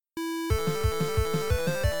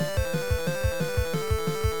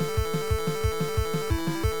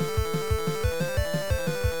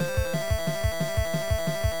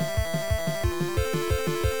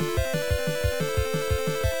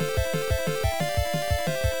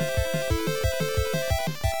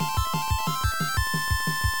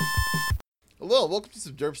Hello, welcome to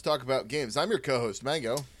some Derps Talk About Games. I'm your co-host,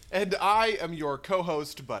 Mango. And I am your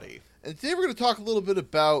co-host, Buddy. And today we're going to talk a little bit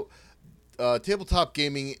about tabletop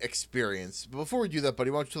gaming experience. But before we do that, Buddy,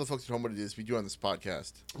 why don't you tell the folks at home what it is we do on this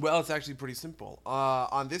podcast? Well, it's actually pretty simple.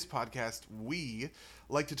 On this podcast, we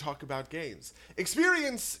like to talk about games.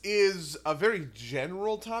 Experience is a very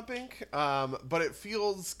general topic, but it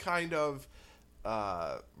feels kind of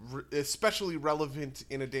especially relevant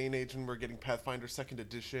in a day and age when we're getting Pathfinder 2nd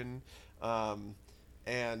Edition. And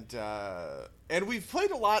we've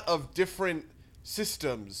played a lot of different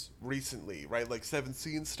systems recently, right? Like 7th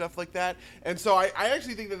and stuff like that. And so I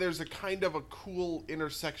actually think that there's a kind of a cool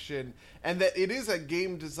intersection, and that it is a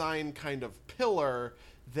game design kind of pillar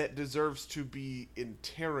that deserves to be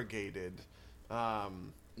interrogated.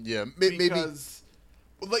 Maybe. Because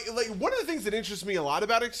like one of the things that interests me a lot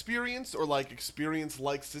about experience, or like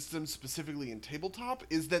experience-like systems specifically in tabletop,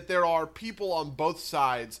 is that there are people on both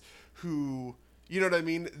sides who, you know what I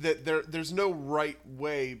mean, that there's no right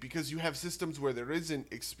way, because you have systems where there isn't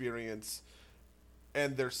experience,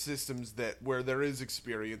 and there's systems where there is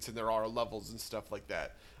experience and there are levels and stuff like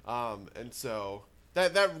that. And so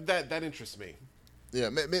that interests me. Yeah,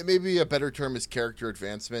 maybe a better term is character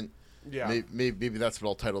advancement. Yeah. Maybe that's what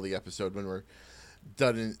I'll title the episode when we're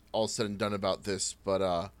done and all said and done about this.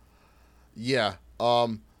 But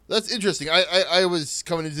that's interesting. I was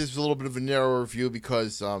coming into this with a little bit of a narrower view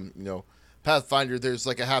because Pathfinder, there's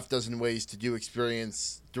like a half dozen ways to do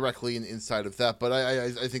experience directly inside of that. But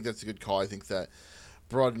I think that's a good call. I think that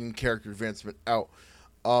broadening character advancement out.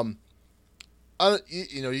 You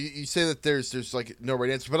say that there's like no right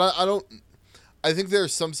answer, but I don't. I think there are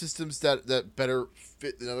some systems that better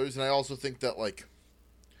fit than others, and I also think that like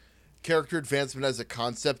character advancement as a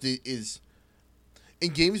concept is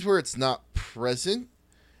in games where it's not present.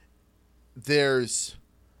 There's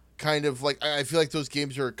kind of like, I feel like those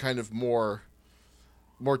games are kind of more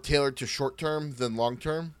tailored to short term than long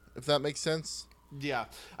term, if that makes sense. Yeah,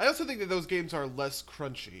 I also think that those games are less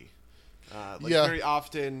crunchy. Very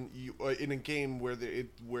often, in a game where it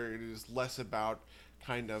is less about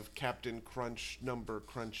kind of Captain Crunch number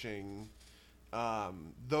crunching,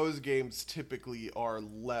 those games typically are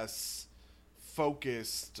less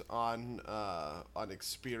focused on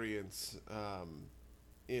experience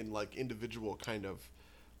in like individual kind of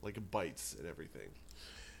like bites and everything.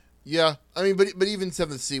 Yeah, I mean, but even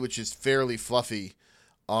 7th Sea, which is fairly fluffy,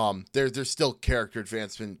 there's still character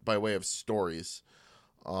advancement by way of stories.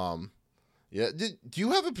 Do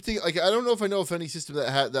you have a particular, like, I don't know if any system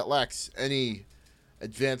that lacks any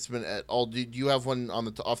advancement at all. Do you have one off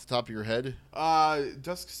the top of your head?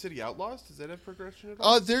 Dusk City Outlaws, does that have progression at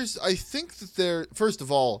all? I think that first of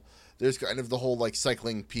all, there's kind of the whole like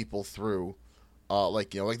cycling people through,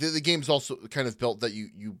 the game's also kind of built that you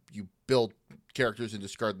build characters and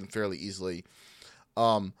discard them fairly easily.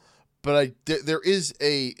 But there is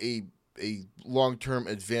a long-term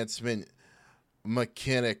advancement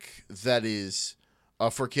mechanic that is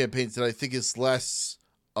for campaigns that I think is less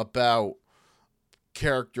about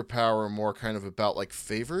character power and more kind of about like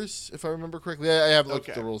favors, if I remember correctly. I haven't looked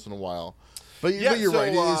at the rules in a while, but you're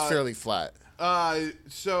right, it is fairly flat.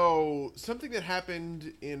 So something that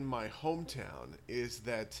happened in my hometown is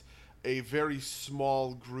that a very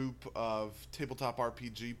small group of tabletop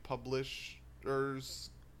RPG publishers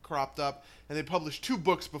cropped up, and they published 2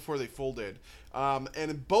 books before they folded. And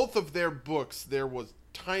in both of their books, there was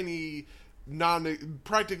tiny,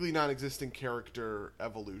 practically non-existent character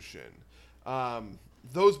evolution.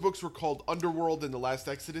 Those books were called Underworld and The Last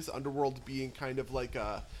Exodus. Underworld being kind of like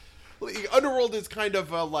Underworld is kind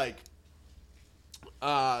of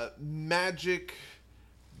magic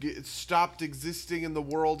stopped existing in the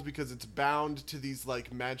world because it's bound to these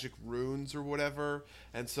like magic runes or whatever,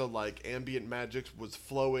 and so like ambient magic was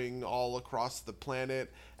flowing all across the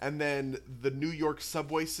planet, and then the New York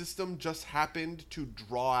subway system just happened to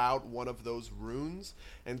draw out one of those runes,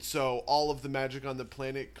 and so all of the magic on the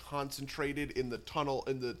planet concentrated in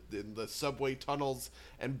the subway tunnels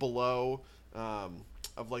and below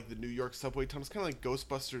of like the New York subway tunnels, kind of like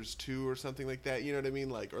Ghostbusters 2 or something like that, you know what I mean?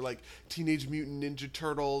 Like, or like Teenage Mutant Ninja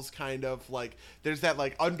Turtles, kind of like there's that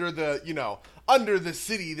like under the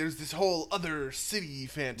city, there's this whole other city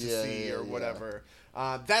fantasy or whatever.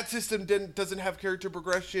 That system doesn't have character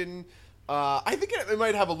progression. I think it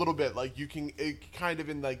might have a little bit, like kind of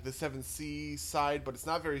in like the 7th Sea side, but it's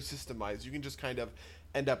not very systemized. You can just kind of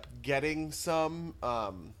end up getting some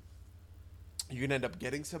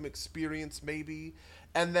experience maybe.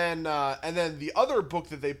 And then the other book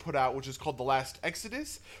that they put out, which is called The Last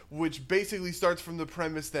Exodus, which basically starts from the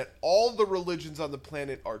premise that all the religions on the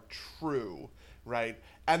planet are true, right?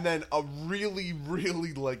 And then a really,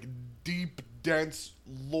 really like deep dense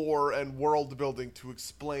lore and world building to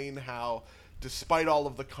explain how, despite all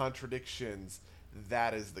of the contradictions,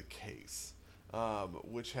 that is the case.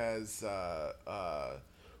 Which has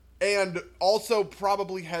and also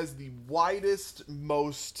probably has the widest,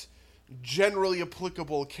 most generally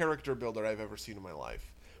applicable character builder I've ever seen in my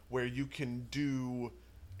life, where you can do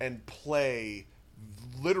and play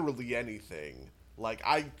literally anything. Like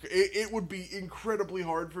it would be incredibly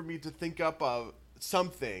hard for me to think up of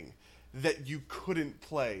something that you couldn't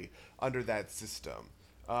play under that system.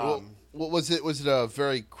 What was it? Was it a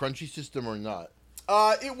very crunchy system or not?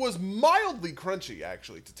 It was mildly crunchy,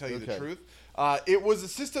 actually, to tell you the truth. It was a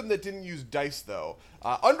system that didn't use dice, though.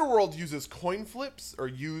 Underworld uses coin flips, or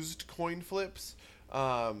used coin flips,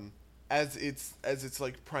 as its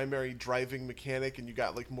like primary driving mechanic, and you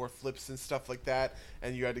got like more flips and stuff like that,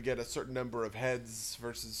 and you had to get a certain number of heads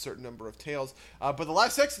versus a certain number of tails. But the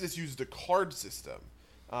Last Exodus used a card system.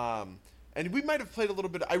 And we might have played a little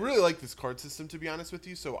bit. I really like this card system, to be honest with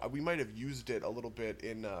you, so we might have used it a little bit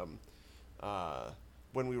in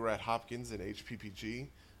when we were at Hopkins in HPPG.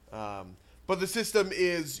 But the system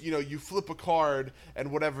is, you flip a card,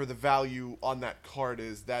 and whatever the value on that card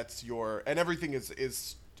is, that's your, and everything is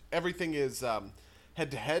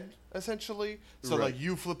head to head, essentially. So right. like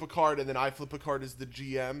you flip a card, and then I flip a card as the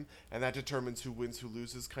GM, and that determines who wins, who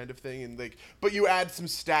loses, kind of thing. And like, but you add some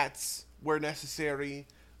stats where necessary,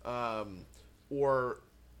 or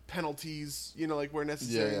penalties, like where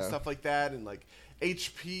necessary and stuff like that, and like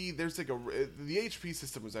HP. There's like the HP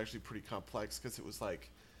system was actually pretty complex because it was like,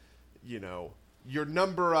 your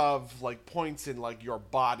number of like points in like your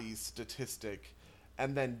body statistic,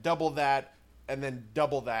 and then double that, and then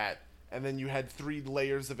double that, and then you had 3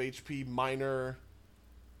 layers of HP, minor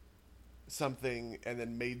something, and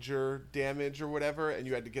then major damage or whatever, and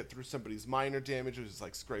you had to get through somebody's minor damage, which is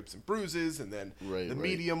like scrapes and bruises, and then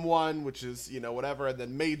medium one, which is whatever, and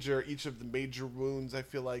then major. Each of the major wounds, I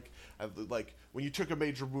feel like when you took a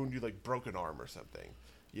major wound, you like broke an arm or something.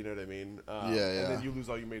 You know what I mean? And then you lose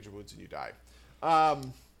all your major wounds and you die.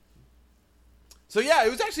 So yeah, it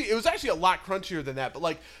was actually a lot crunchier than that. But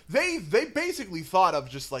like they basically thought of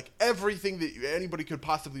just like everything that anybody could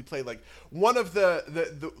possibly play. Like one of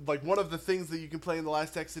the things that you can play in The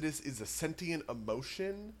Last Exodus is a sentient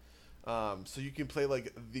emotion. So you can play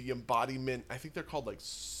like the embodiment. I think they're called like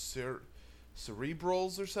cerebrals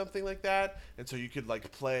or something like that. And so you could like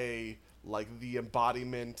play like the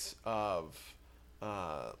embodiment of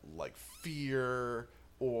like fear,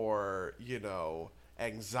 or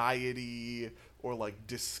anxiety, or like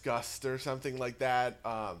disgust or something like that.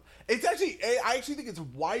 I actually think it's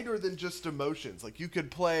wider than just emotions. Like you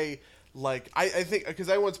could play like I think, because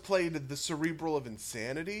I once played the Cerebral of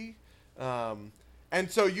Insanity, and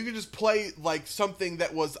so you could just play like something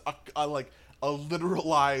that was a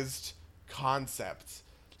literalized concept.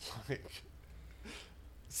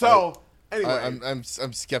 Anyway, I'm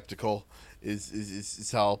skeptical.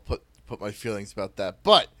 Is how I'll put my feelings about that,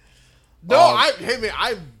 but. No,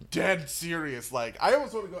 I'm dead serious. Like, I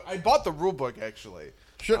almost want to go. I bought the rule book actually.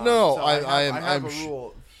 Sure, so I have a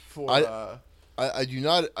rule for. I do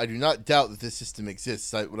not doubt that this system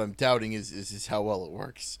exists. What I'm doubting is how well it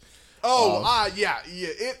works. Yeah.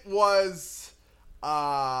 It was.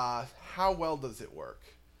 How well does it work?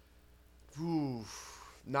 Ooh,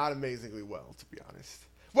 not amazingly well, to be honest.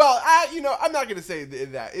 Well, I'm not gonna say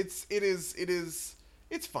that. It's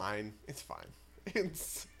fine. It's fine.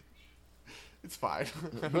 It's fine.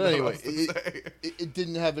 But anyway, it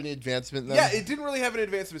didn't have any advancement then? Yeah, it didn't really have an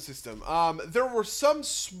advancement system. There were some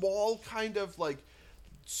small kind of like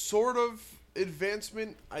sort of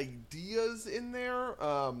advancement ideas in there.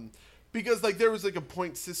 Because like there was like a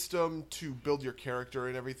point system to build your character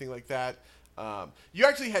and everything like that. You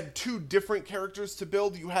actually had 2 different characters to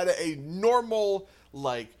build. You had a normal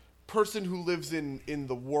like person who lives in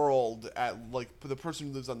the world, at like the person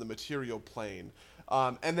who lives on the material plane.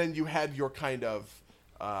 And then you had your kind of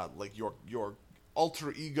like your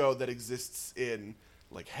alter ego that exists in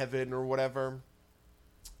like heaven or whatever.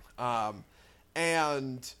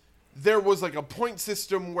 And there was like a point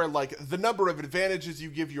system where like the number of advantages you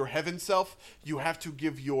give your heaven self, you have to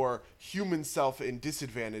give your human self in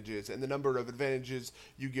disadvantages, and the number of advantages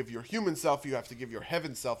you give your human self, you have to give your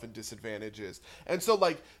heaven self in disadvantages. And so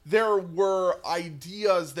like there were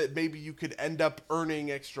ideas that maybe you could end up earning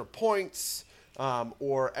extra points,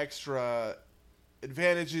 or extra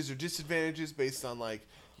advantages or disadvantages based on like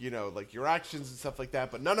like your actions and stuff like that,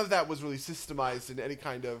 but none of that was really systemized in any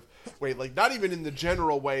kind of way, like not even in the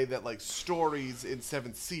general way that like stories in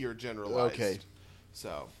 7th Sea are generalized. Okay.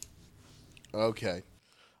 So. Okay.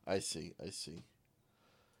 I see.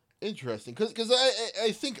 Interesting, because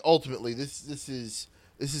I think ultimately this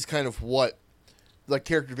is kind of what like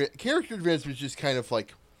character advancement is just kind of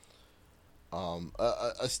like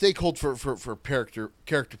a stakehold for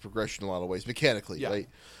character progression in a lot of ways mechanically, right?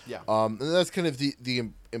 Yeah. And that's kind of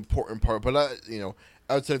the important part. But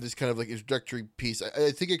outside of this kind of like introductory piece,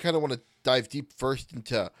 I think I kind of want to dive deep first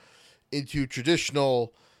into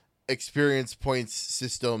traditional experience points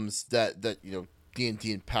systems that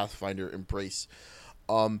D&D and Pathfinder embrace.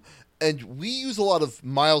 And we use a lot of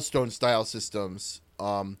milestone style systems.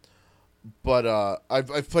 But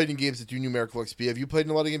I've played in games that do numerical XP. Have you played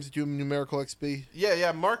in a lot of games that do numerical XP?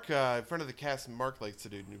 Yeah. Mark, in front of the cast, Mark likes to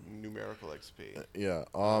do numerical XP. Yeah.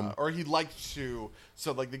 Or he liked to.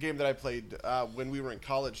 So, like, the game that I played when we were in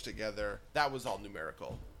college together, that was all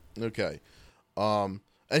numerical. Okay. And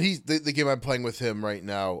he's the game I'm playing with him right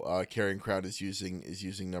now. Carrying Crowd is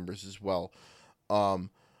using numbers as well.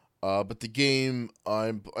 But the game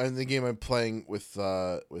I'm playing with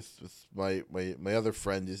my other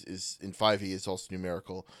friend is in 5e is also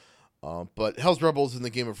numerical. But Hell's Rebels in the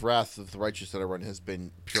Game of Wrath of the Righteous that I run has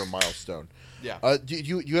been pure milestone. Yeah. Do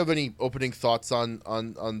you have any opening thoughts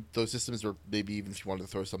on those systems, or maybe even if you wanted to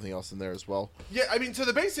throw something else in there as well? Yeah, I mean, so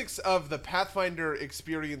the basics of the Pathfinder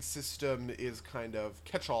experience system is kind of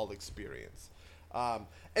catch-all experience.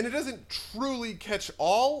 And it doesn't truly catch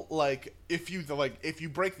all. Like if you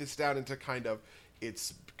break this down into kind of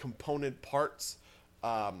its component parts,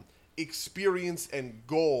 experience and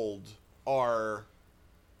gold are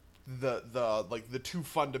the two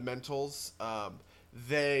fundamentals.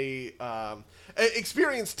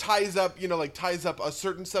 Experience ties up a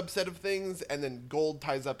certain subset of things, and then gold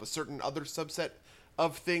ties up a certain other subset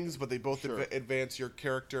of things, but they both advance your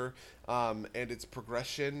character and its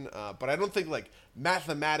progression. But I don't think like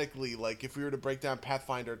mathematically, like if we were to break down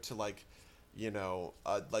Pathfinder to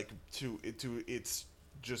to its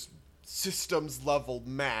just systems level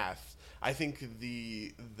math, I think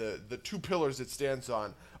the two pillars it stands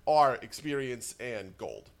on are experience and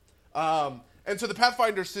gold. And so the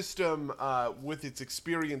Pathfinder system, with its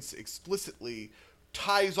experience explicitly,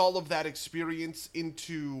 ties all of that experience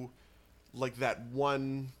into like that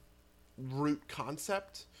one root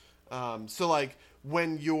concept. So like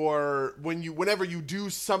whenever you do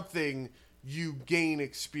something, you gain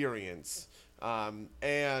experience. So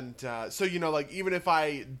like even if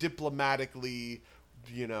I diplomatically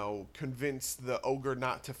convince the ogre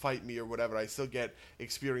not to fight me or whatever, I still get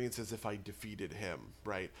experience as if I defeated him,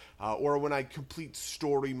 right? Or when I complete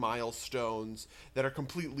story milestones that are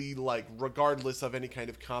completely like regardless of any kind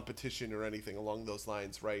of competition or anything along those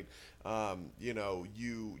lines, right?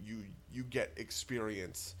 You get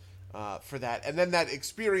experience for that, and then that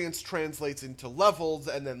experience translates into levels,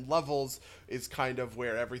 and then levels is kind of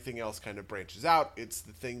where everything else kind of branches out. It's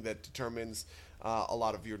the thing that determines a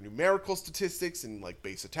lot of your numerical statistics and like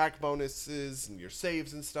base attack bonuses and your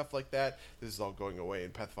saves and stuff like that. This is all going away in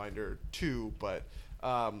Pathfinder 2, but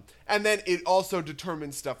and then it also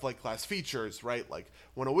determines stuff like class features, right? Like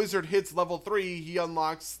when a wizard hits level 3, he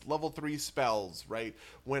unlocks level 3 spells, right?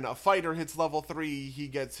 When a fighter hits level 3, he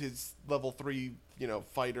gets his level 3,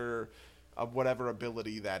 fighter of whatever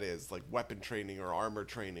ability that is, like weapon training or armor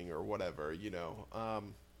training or whatever,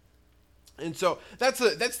 And so that's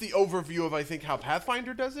the overview of, I think, how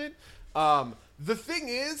Pathfinder does it. The thing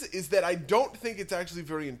is that I don't think it's actually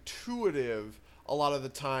very intuitive a lot of the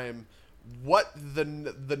time what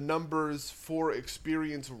the numbers for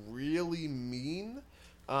experience really mean.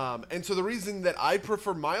 And so the reason that I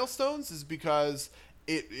prefer milestones is because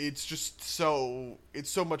it's just so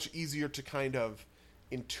much easier to kind of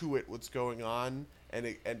intuit what's going on and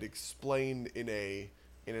explain in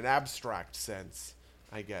an abstract sense,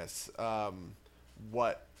 I guess,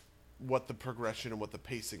 what the progression and what the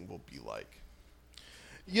pacing will be like.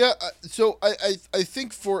 Yeah, so I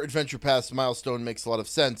think for Adventure Paths, milestone makes a lot of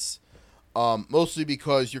sense, mostly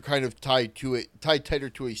because you're kind of tied tighter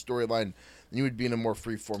to a storyline than you would be in a more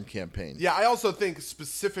free-form campaign. Yeah, I also think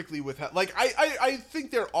specifically with like I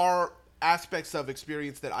think there are aspects of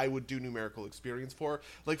experience that I would do numerical experience for.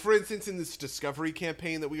 Like, for instance, in this Discovery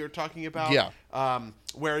campaign that we were talking about,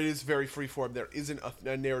 where it is very freeform, there isn't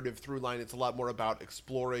a narrative through line. It's a lot more about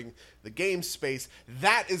exploring the game space.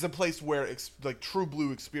 That is a place where true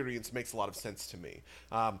blue experience makes a lot of sense to me.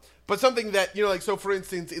 But something that, so for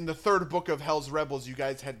instance, in the third book of Hell's Rebels, you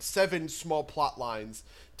guys had 7 small plot lines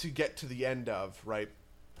to get to the end of, right?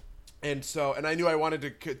 And I knew I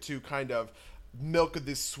wanted to kind of milk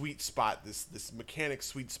this sweet spot, this mechanic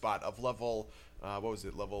sweet spot of level,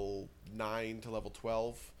 level 9 to level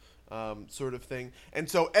 12, sort of thing. And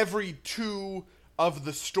so every 2 of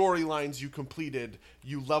the storylines you completed,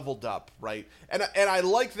 you leveled up, right? And I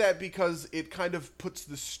like that because it kind of puts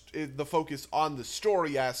the focus on the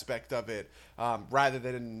story aspect of it, rather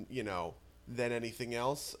than than anything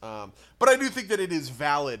else. But I do think that it is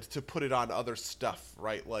valid to put it on other stuff,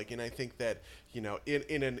 right? Like, and I think that in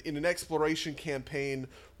an exploration campaign,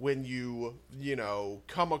 when you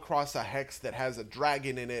come across a hex that has a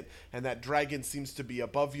dragon in it, and that dragon seems to be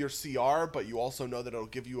above your CR, but you also know that it'll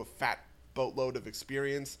give you a fat boatload of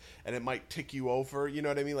experience and it might tick you over, you know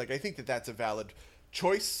what I mean? Like, I think that that's a valid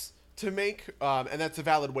choice to make, and that's a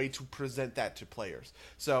valid way to present that to players.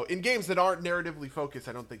 So in games that aren't narratively focused,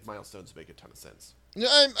 I don't think milestones make a ton of sense.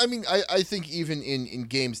 Yeah, I mean, I think even in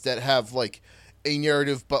games that have like a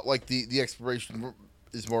narrative, but like the exploration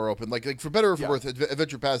is more open. Like for better or for worse,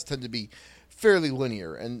 adventure paths tend to be fairly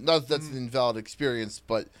linear, and not that that's an invalid experience,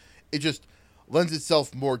 but it just lends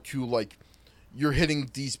itself more to like you're hitting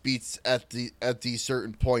these beats at these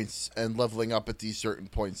certain points and leveling up at these certain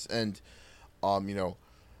points, and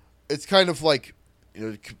it's kind of like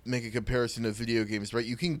to make a comparison to video games, right?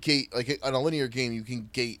 You can gate, like on a linear game, you can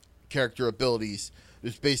gate character abilities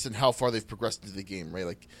just based on how far they've progressed into the game, right?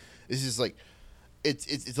 Like this is like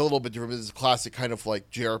it's a little bit different. It's a classic kind of like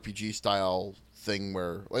JRPG style thing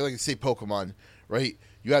where like say Pokemon, right?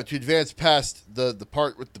 You have to advance past the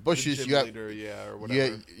part with the bushes. The gym leader, or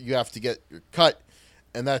whatever. You have to get your cut,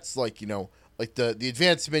 and that's like like the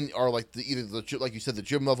advancement are like either like you said, the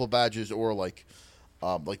gym level badges, or like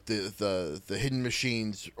the hidden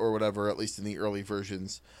machines or whatever. At least in the early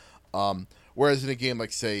versions. Whereas in a game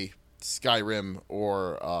like say Skyrim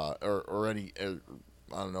or any I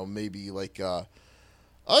don't know, maybe like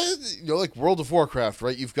like World of Warcraft,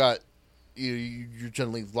 right? You've got you're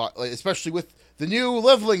generally like, especially with the new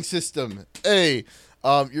leveling system,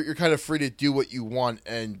 you're kind of free to do what you want,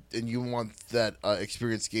 and you want that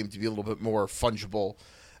experience game to be a little bit more fungible,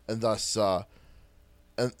 and thus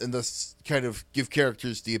kind of give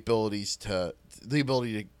characters the ability to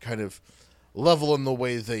kind of level in the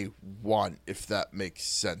way they want, if that makes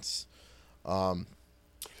sense.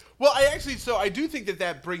 Well, I do think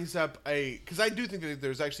that brings up because I do think that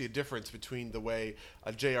there's actually a difference between the way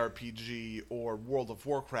a JRPG or World of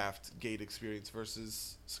Warcraft gate experience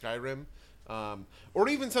versus Skyrim, or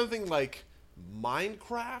even something like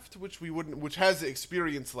Minecraft, which has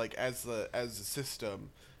experience like as a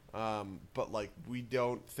system, but like we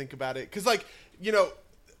don't think about it because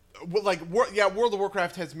World of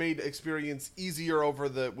Warcraft has made experience easier over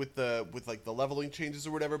with the leveling changes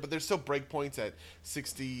or whatever, but there's still breakpoints at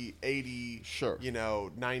 60, 80, sure,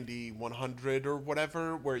 90, 100 or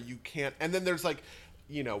whatever where you can't. And then there's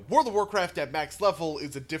World of Warcraft at max level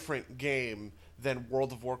is a different game than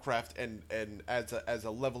World of Warcraft and as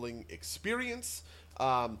a leveling experience.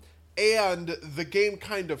 And the game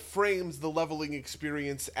kind of frames the leveling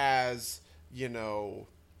experience as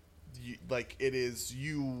like it is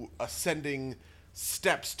you ascending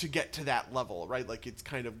steps to get to that level, right? Like it's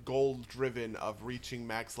kind of goal driven of reaching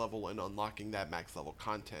max level and unlocking that max level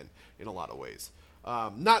content in a lot of ways.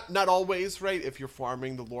 Not always, right? If you're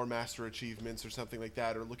farming the lore master achievements or something like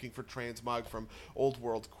that, or looking for transmog from old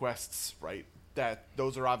world quests, right?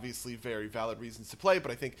 Those are obviously very valid reasons to play, but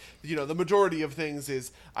I think the majority of things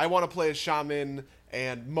is I want to play a shaman,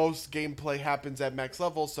 and most gameplay happens at max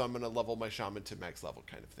level, so I'm going to level my shaman to max level,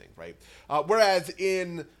 kind of thing, right? Whereas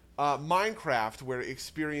in Minecraft, where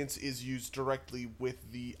experience is used directly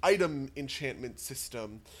with the item enchantment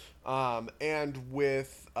system, and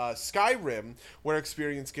with Skyrim, where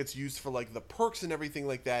experience gets used for like the perks and everything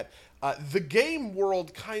like that, the game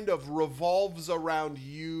world kind of revolves around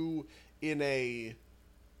you in a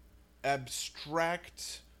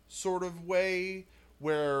abstract sort of way,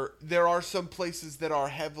 where there are some places that are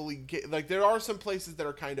heavily there are some places that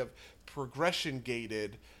are kind of progression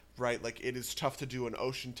gated, right? Like it is tough to do an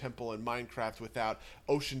ocean temple in Minecraft without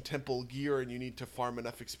ocean temple gear, and you need to farm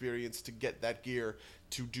enough experience to get that gear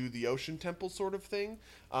to do the ocean temple sort of thing.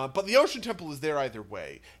 But the ocean temple is there either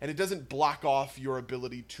way, and it doesn't block off your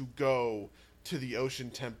ability to go to the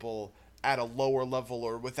ocean temple at a lower level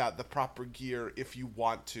or without the proper gear if you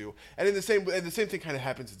want to. And the same thing kind of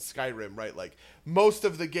happens in Skyrim, right? Like most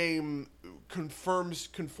of the game conforms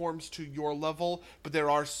to your level, but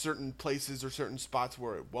there are certain places or certain spots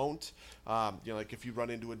where it won't. Like if you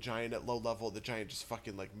run into a giant at low level, the giant just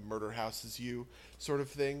fucking like murder houses you, sort of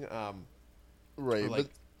thing. Right, like,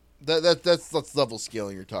 but that's level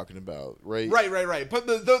scaling you're talking about, right? Right. But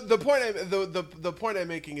the point I'm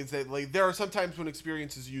making is that like there are some times when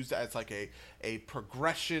experience is used as like a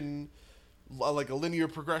progression, like a linear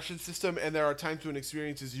progression system, and there are times when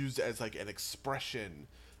experience is used as like an expression,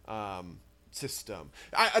 system.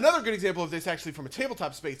 Another good example of this, actually, from a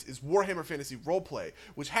tabletop space is Warhammer Fantasy Roleplay,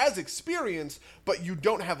 which has experience, but you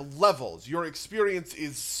don't have levels. Your experience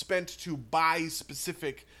is spent to buy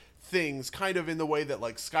specific things, kind of in the way that,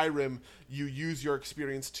 like, Skyrim, you use your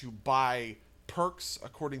experience to buy perks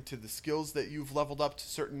according to the skills that you've leveled up to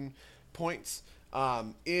certain points.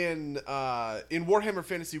 In Warhammer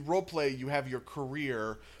Fantasy Roleplay, you have your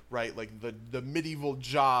career, right? Like the medieval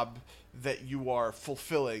job that you are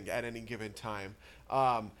fulfilling at any given time.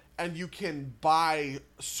 And you can buy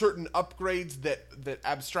certain upgrades that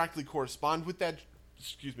abstractly correspond with that,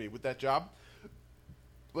 with that job.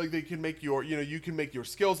 Like they can make you can make your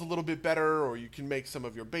skills a little bit better, or you can make some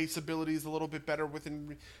of your base abilities a little bit better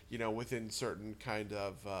within certain kind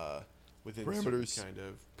of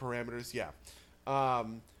parameters. Yeah.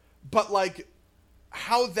 But like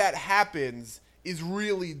how that happens is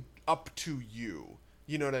really up to you.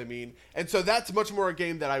 You know what I mean? And so that's much more a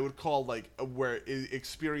game that I would call like where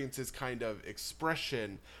experience is kind of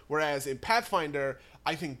expression. Whereas in Pathfinder,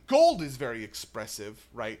 I think gold is very expressive,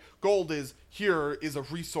 right? Gold is, here is a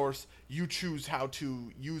resource, you choose how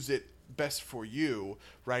to use it best for you,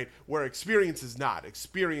 right? Where experience is not.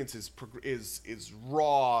 Experience is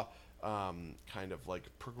raw, kind of like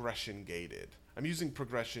progression gated. I'm using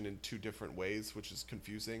progression in two different ways, which is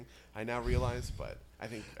confusing, I now realize, but I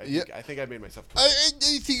think I made myself clear. I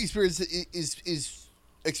think experience is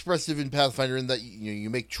expressive in Pathfinder in that you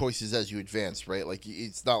make choices as you advance, right? Like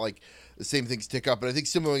it's not like the same things tick up, but I think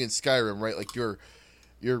similarly in Skyrim, right? Like your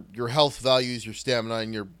health values, your stamina,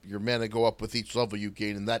 and your mana go up with each level you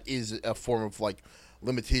gain, and that is a form of like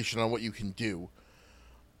limitation on what you can do.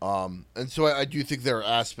 And so I do think there are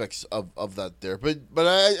aspects of that there, but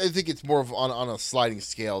I think it's more of on a sliding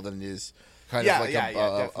scale than it is kind of like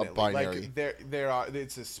a binary. Like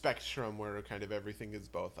it's a spectrum where kind of everything is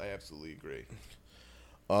both. I absolutely agree.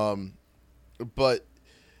 But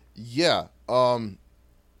yeah,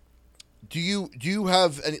 do you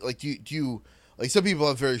have any like do you like some people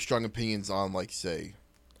have very strong opinions on like say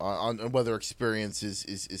on whether experience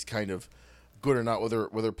is kind of good or not,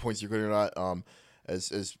 whether points are good or not.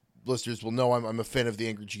 As listeners will know, I'm a fan of the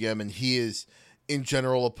Angry GM, and he is in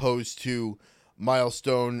general opposed to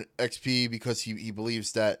milestone XP because he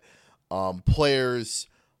believes that players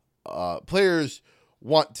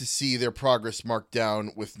want to see their progress marked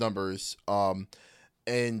down with numbers,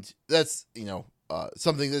 and that's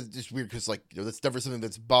something that's just weird because that's never something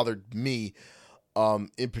that's bothered me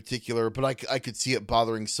in particular, but I could see it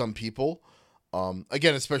bothering some people.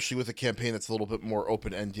 Again, especially with a campaign that's a little bit more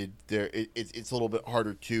open-ended, it's a little bit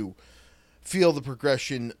harder to feel the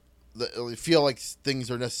progression, feel like things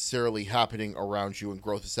are necessarily happening around you and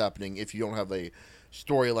growth is happening if you don't have a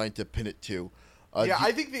storyline to pin it to.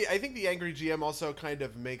 I think the Angry GM also kind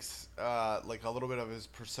of makes like a little bit of his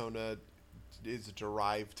persona is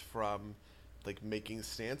derived from like making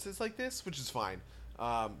stances like this, which is fine.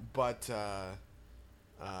 But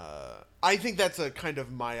I think that's a kind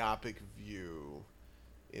of myopic view,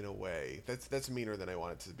 in a way. That's meaner than I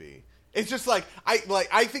want it to be. It's just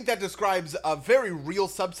I think that describes a very real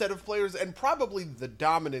subset of players, and probably the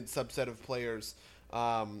dominant subset of players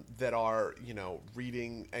that are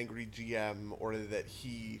reading Angry GM or that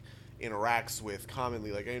he interacts with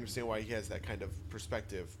commonly. Like I understand why he has that kind of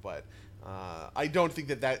perspective, but I don't think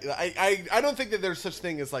that I don't think that there's such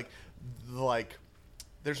thing as like.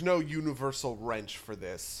 There's no universal wrench for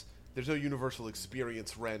this. There's no universal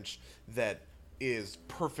experience wrench that is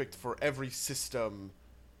perfect for every system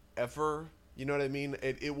ever. You know what I mean?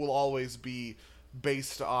 It will always be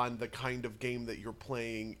based on the kind of game that you're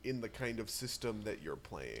playing in the kind of system that you're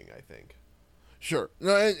playing, I think. Sure.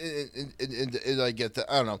 No, and I get that.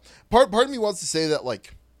 I don't know. Part of me wants to say that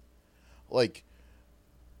like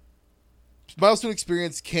milestone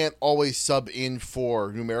experience can't always sub in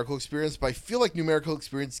for numerical experience, but I feel like numerical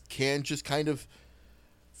experience can just kind of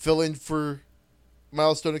fill in for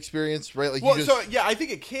milestone experience, right? Like, I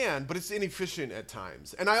think it can, but it's inefficient at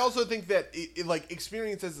times. And I also think that like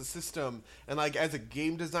experience as a system and like as a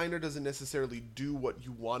game designer doesn't necessarily do what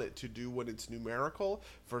you want it to do when it's numerical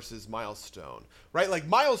versus milestone, right? Like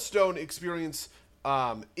milestone experience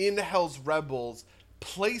in Hell's Rebels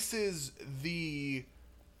places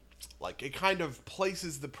it kind of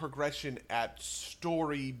places the progression at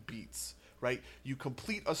story beats, right? You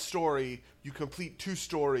complete a story, you complete 2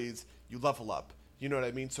 stories, you level up. You know what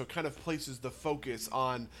I mean? So it kind of places the focus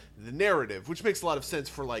on the narrative, which makes a lot of sense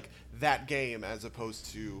for like that game as opposed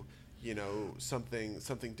to,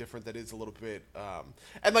 something different that is a little bit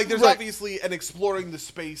and like there's Right. obviously an exploring the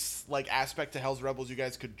space like aspect to Hell's Rebels. You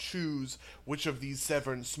guys could choose which of these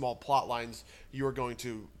 7 small plot lines you are going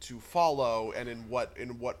to follow, and in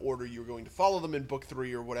what order you're going to follow them in book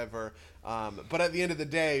 3 or whatever. But at the end of the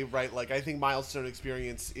day, right, like I think Milestone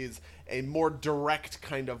Experience is a more direct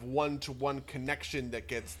kind of one-to-one connection that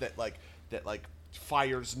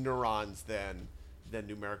fires neurons than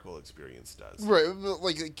Numerical Experience does. Right,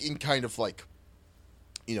 like in kind of like,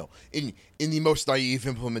 in the most naive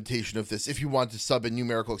implementation of this, if you want to sub in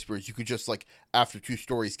Numerical Experience, you could just like after 2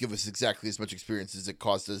 stories give us exactly as much experience as it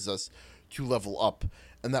causes us to level up,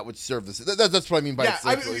 and that would serve this. That's what I mean by it's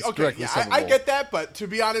directly subbable. I get that, but to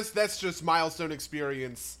be honest, that's just Milestone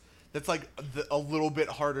Experience. That's like a little bit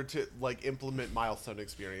harder to like implement Milestone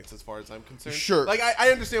Experience as far as I'm concerned. Sure. Like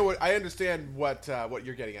I understand what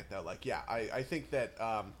you're getting at though. Like I think that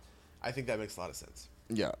makes a lot of sense.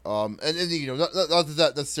 Yeah. And not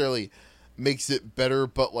that necessarily makes it better,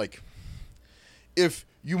 but like if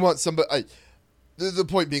you want somebody, the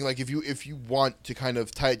point being like if you want to kind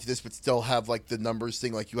of tie it to this, but still have like the numbers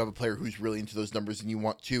thing, like you have a player who's really into those numbers and you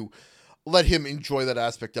want to let him enjoy that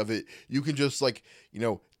aspect of it, you can just like,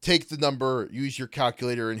 take the number, use your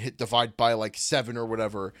calculator, and hit divide by like 7 or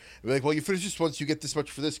whatever. And be like, well, you finish this once, you get this much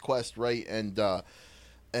for this quest, right? And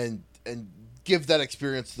give that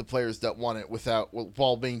experience to the players that want it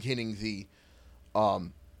while maintaining the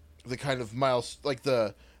kind of like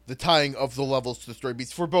the tying of the levels to the story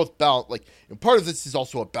beats for both balance. Like, and part of this is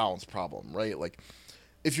also a balance problem, right? Like,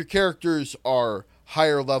 if your characters are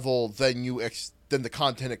higher level than than the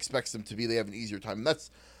content expects them to be, they have an easier time, and that's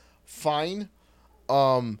fine.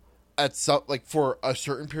 At some like for a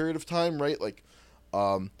certain period of time, right? Like,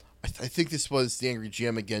 I think this was the Angry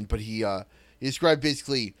GM again, but he described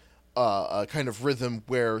basically a kind of rhythm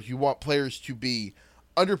where you want players to be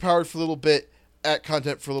underpowered for a little bit, at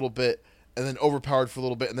content for a little bit, and then overpowered for a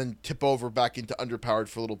little bit, and then tip over back into underpowered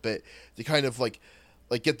for a little bit to kind of like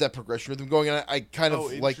get that progression rhythm going. And I kind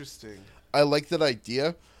of like that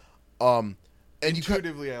idea. And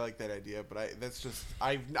intuitively, I like that idea, but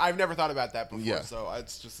I've never thought about that before. Yeah. So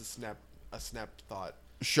it's just a snap thought.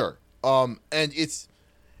 Sure. And it's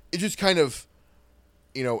just kind of,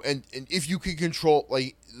 and if you can control,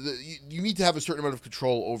 like, you need to have a certain amount of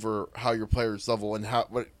control over how your players level and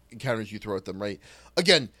what encounters you throw at them, right?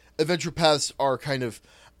 Again, adventure paths are kind of,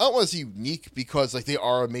 I don't want to say unique because like they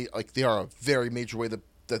are a very major way that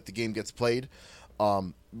the game gets played.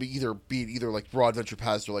 Be it either like raw adventure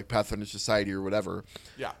paths or like Pathfinder Society or whatever.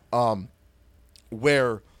 Yeah.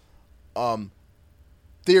 Where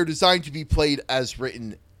they are designed to be played as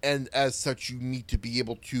written, and as such you need to be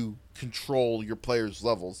able to control your players'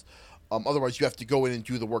 levels. Otherwise you have to go in and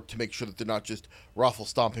do the work to make sure that they're not just raffle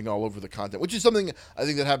stomping all over the content, which is something I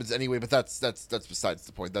think that happens anyway, but that's besides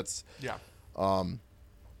the point. That's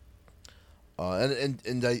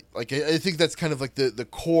and I think that's kind of like the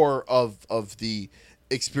core of the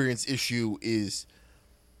experience issue is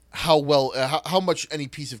how much any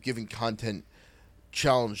piece of given content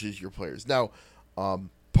challenges your players. Now,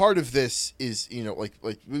 part of this is like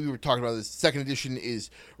we were talking about, this second edition is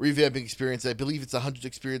revamping experience. I believe it's 100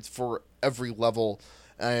 experience for every level,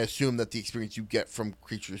 and I assume that the experience you get from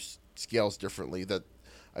creatures scales differently. That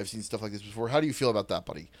I've seen stuff like this before. How do you feel about that,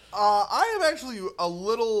 buddy? I am actually a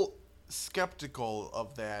little skeptical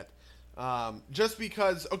of that, just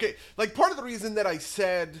because, okay, like part of the reason that I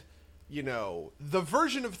said, the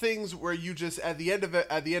version of things where you just at the end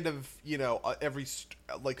of every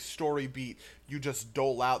story beat, you just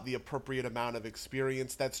dole out the appropriate amount of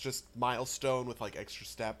experience. That's just Milestone with like extra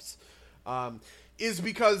steps. Is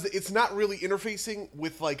because it's not really interfacing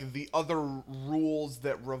with like the other rules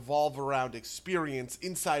that revolve around experience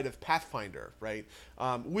inside of Pathfinder, right?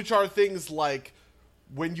 Which are things like,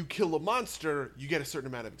 when you kill a monster, you get a certain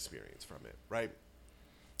amount of experience from it, right?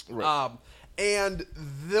 Right. And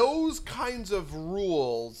those kinds of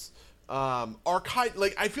rules are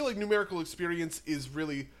I feel like Numerical Experience is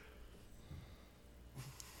really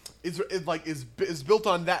is built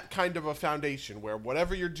on that kind of a foundation where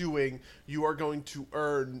whatever you're doing, you are going to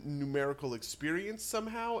earn numerical experience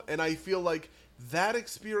somehow. And I feel like that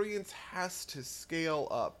experience has to scale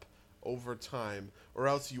up over time, or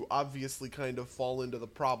else you obviously kind of fall into the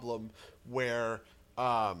problem where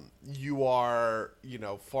you are,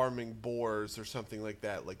 farming boars or something like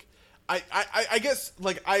that. Like, I guess,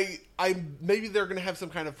 like, I maybe they're gonna have some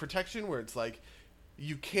kind of protection where it's like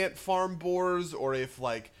you can't farm boars, or if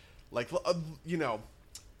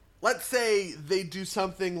let's say they do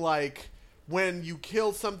something like when you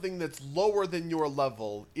kill something that's lower than your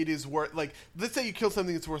level, it is worth, like, let's say you kill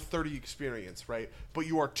something that's worth 30 experience, right? But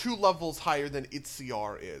you are 2 levels higher than its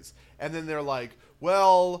CR is. And then they're like,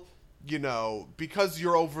 well, you know, because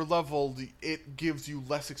you're over leveled, it gives you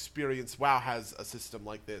less experience. WoW has a system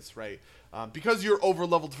like this, right? Because you're over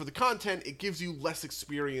leveled for the content, it gives you less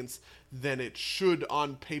experience than it should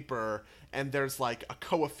on paper. And there's like a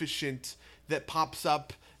coefficient that pops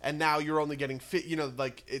up, and now you're only getting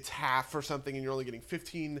like it's half or something, and you're only getting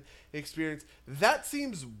 15 experience. That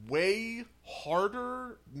seems way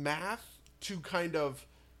harder math to kind of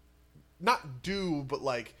not do, but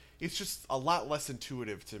like it's just a lot less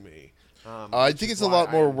intuitive to me. I think it's a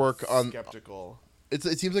lot more work on skeptical. It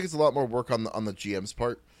seems like it's a lot more work on the GM's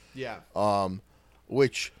part. Yeah.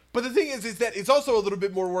 Which. But the thing is that it's also a little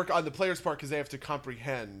bit more work on the player's part because they have to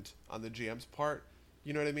comprehend on the GM's part.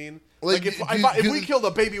 You know what I mean? Like if we kill the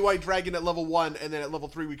baby white dragon at level 1 and then at level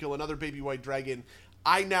 3 we kill another baby white dragon,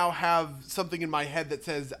 I now have something in my head that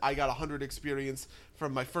says I got 100 experience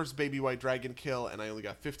from my first baby white dragon kill and I only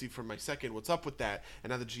got 50 from my second. What's up with that? And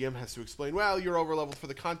now the GM has to explain, well, you're over leveled for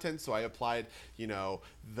the content, so I applied, you know,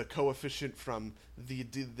 the coefficient from the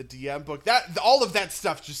DM book. All of that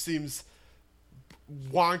stuff just seems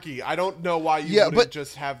wonky. I don't know why you wouldn't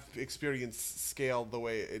just have experience scale the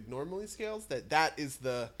way it normally scales. That is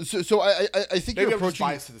the so I think maybe you're I'm approaching just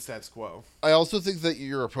biased to the status quo. I also think that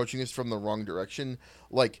you're approaching this from the wrong direction.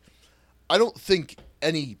 Like, I don't think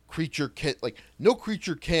any creature can, like, no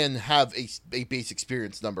creature can have a base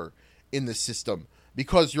experience number in the system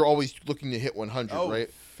because you're always looking to hit 100, right?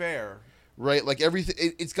 Fair. Right, like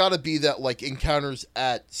everything, it's got to be that like encounters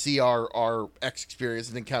at CR are X experience,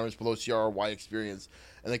 and encounters below CR are Y experience,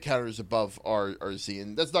 and encounters above are Z,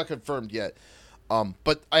 and that's not confirmed yet.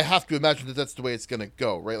 But I have to imagine that that's the way it's going to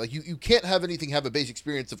go, right? Like you can't have anything have a base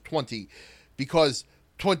experience of 20, because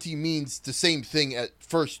 20 means the same thing at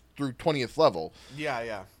first through 20th level.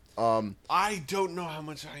 Yeah. I don't know how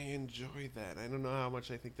much I enjoy that. I don't know how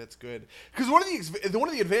much I think that's good. Because one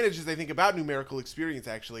of the advantages I think about numerical experience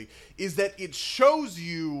actually is that it shows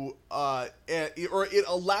you, or it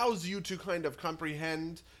allows you to kind of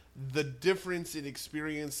comprehend the difference in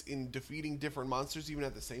experience in defeating different monsters even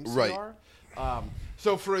at the same CR. Right.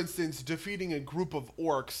 So, for instance, defeating a group of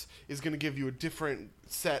orcs is going to give you a different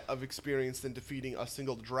set of experience than defeating a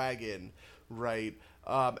single dragon, right?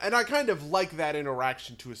 And I kind of like that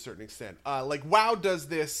interaction to a certain extent. Like WoW does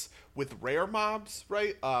this with rare mobs,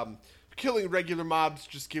 right? Killing regular mobs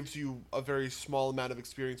just gives you a very small amount of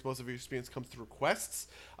experience. Most of your experience comes through quests.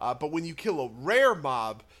 But when you kill a rare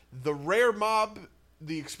mob,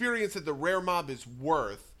 the experience that the rare mob is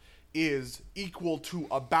worth is equal to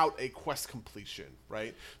about a quest completion,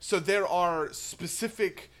 right? So there are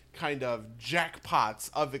specific kind of jackpots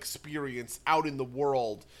of experience out in the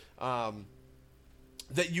world,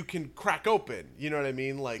 that you can crack open, you know what I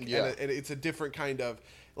mean? Like, yeah. And it's a different kind of,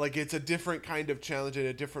 like, it's a different kind of challenge and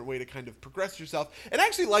a different way to kind of progress yourself. And I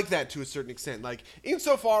actually like that to a certain extent. Like,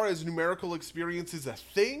 insofar as numerical experience is a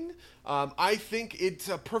thing, I think it's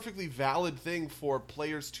a perfectly valid thing for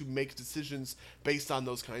players to make decisions based on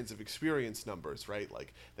those kinds of experience numbers, right?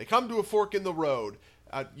 Like, they come to a fork in the road,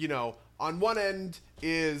 you know, on one end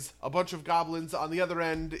is a bunch of goblins, on the other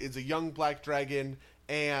end is a young black dragon,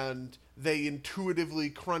 and they intuitively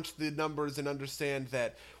crunch the numbers and understand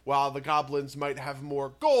that while the goblins might have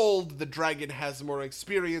more gold, the dragon has more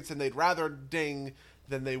experience, and they'd rather ding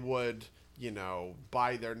than they would, you know,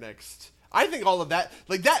 buy their next. I think all of that,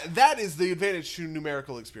 like that is the advantage to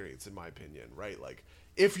numerical experience, in my opinion, right? Like,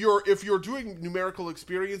 if you're doing numerical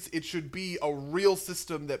experience, it should be a real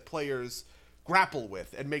system that players grapple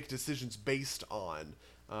with and make decisions based on.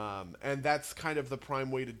 And that's kind of the prime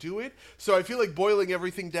way to do it. So I feel like boiling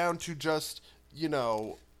everything down to just, you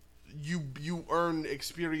know, you earn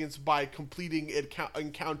experience by completing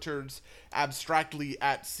encounters abstractly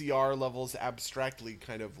at CR levels abstractly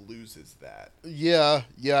kind of loses that. Yeah,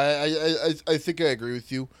 I think I agree with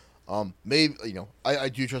you. Maybe, you know, I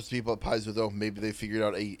do trust the people at Paizo, though. Maybe they figured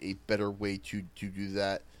out a better way to do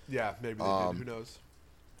that. Yeah, maybe they did. Who knows?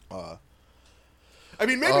 I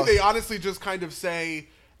mean, maybe they honestly just kind of say,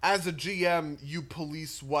 as a GM, you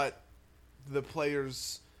police what the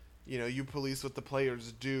players, you know, you police what the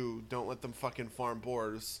players do. Don't let them fucking farm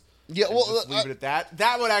boars. Yeah, well, just leave it at that.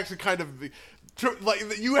 That would actually kind of be,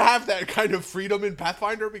 like, you have that kind of freedom in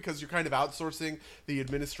Pathfinder because you're kind of outsourcing the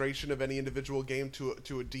administration of any individual game to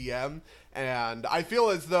a DM. And I feel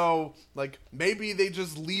as though, like, maybe they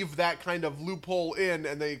just leave that kind of loophole in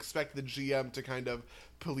and they expect the GM to kind of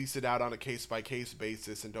police it out on a case-by-case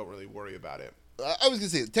basis and don't really worry about it. I was gonna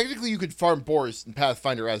say technically you could farm boars in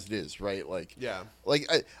Pathfinder as it is, right? Yeah.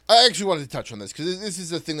 I actually wanted to touch on this because this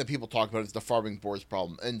is a thing that people talk about. It's the farming boars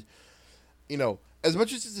problem, and as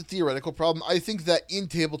much as it's a theoretical problem, I think that in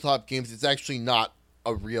tabletop games it's actually not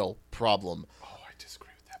a real problem. Oh, I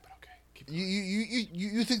disagree with that, but okay.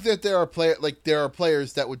 You think that there are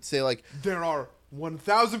players that would say like There are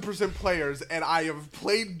 1,000% players, and I have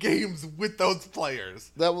played games with those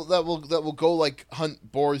players. that will go like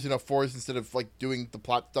hunt boars in a forest instead of like doing the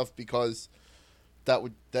plot stuff because that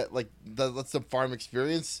lets them farm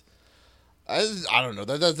experience. I don't know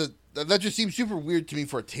that just seems super weird to me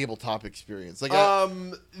for a tabletop experience. So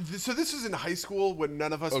this was in high school when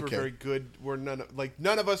none of us were very good.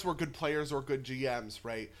 None of us were good players or good GMs,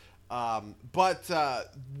 right? But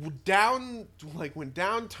when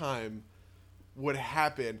downtime would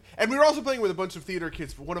happen, and we were also playing with a bunch of theater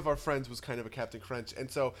kids. One of our friends was kind of a Captain Crunch, and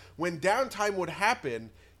so when downtime would happen,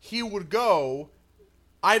 he would go,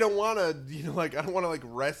 I don't want to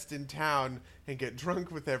rest in town and get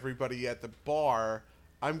drunk with everybody at the bar.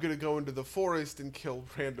 I'm going to go into the forest and kill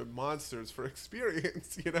random monsters for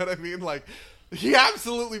experience. You know what I mean? Like, he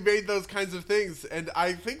absolutely made those kinds of things. And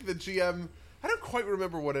I think the GM, I don't quite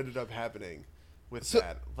remember what ended up happening with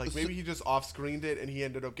that. Like, maybe he just off-screened it and he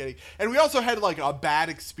ended up getting... And we also had, like, a bad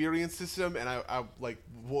experience system. And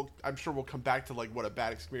I'm sure we'll come back to, like, what a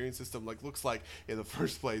bad experience system, like, looks like in the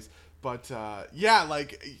first place. But so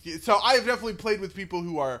I've definitely played with people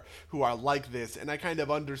who are like this, and I kind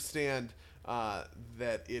of understand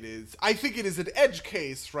that it is. I think it is an edge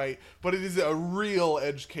case, right? But it is a real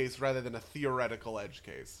edge case rather than a theoretical edge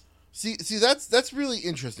case. See, that's really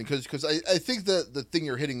interesting because I think the thing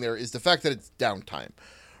you're hitting there is the fact that it's downtime,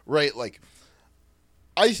 right? Like,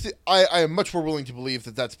 I am much more willing to believe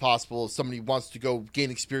that that's possible if somebody wants to go gain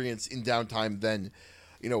experience in downtime than,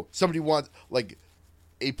 somebody wants like.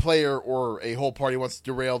 A player or a whole party wants to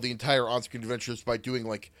derail the entire on-screen adventures by doing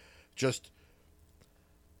just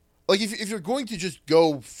if you're going to just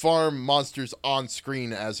go farm monsters on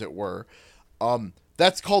screen, as it were,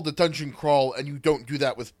 that's called a dungeon crawl, and you don't do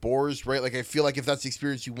that with boars, right? Like, I feel like if that's the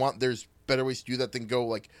experience you want, there's better ways to do that than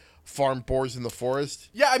go farm boars in the forest.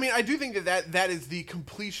 Yeah, I mean, I do think that is the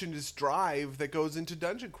completionist drive that goes into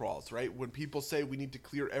dungeon crawls, right? When people say we need to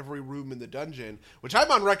clear every room in the dungeon, which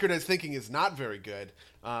I'm on record as thinking is not very good.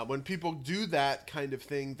 When people do that kind of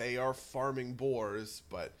thing, they are farming boars,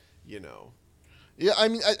 but Yeah, I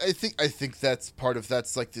mean, I think that's part of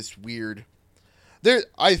that's like this weird.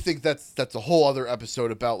 I think that's a whole other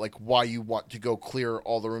episode about why you want to go clear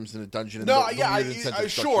all the rooms in a dungeon.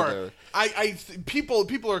 And sure. People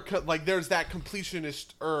are there's that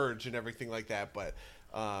completionist urge and everything like that, but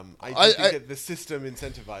I think that the system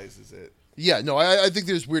incentivizes it. Yeah, no, I think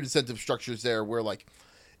there's weird incentive structures there where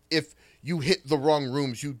if you hit the wrong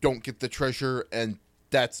rooms, you don't get the treasure, and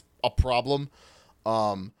that's a problem.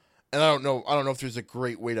 And I don't know if there's a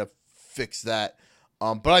great way to fix that.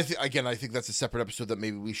 But I think that's a separate episode that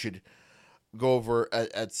maybe we should go over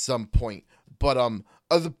at some point. But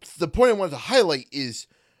the point I wanted to highlight is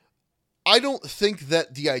I don't think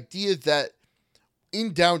that the idea that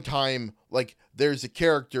in downtime, there's a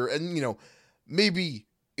character, and maybe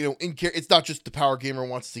it's not just the power gamer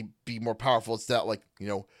wants to be more powerful. It's that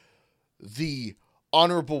the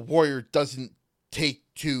honorable warrior doesn't take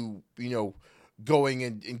to going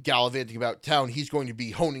and gallivanting about town. He's going to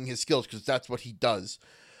be honing his skills because that's what he does,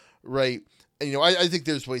 right? And I think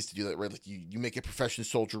there's ways to do that, right? Like you make a professional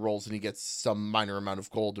soldier rolls and he gets some minor amount of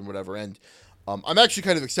gold and whatever. And I'm actually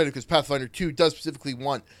kind of excited because Pathfinder 2 does specifically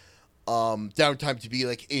want downtime to be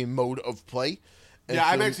a mode of play. And yeah,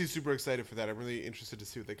 I'm actually super excited for that. I'm really interested to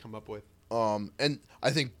see what they come up with. And I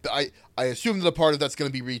think I assume that a part of that's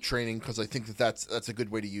going to be retraining because I think that's a good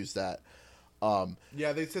way to use that.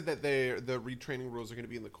 Yeah, they said that the retraining rules are going to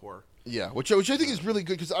be in the core. Yeah, which I think is really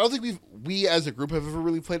good because I don't think we as a group have ever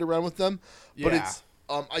really played around with them. But it's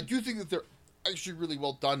I do think that they're actually really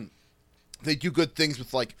well done. They do good things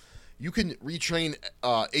with you can retrain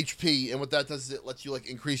HP, and what that does is it lets you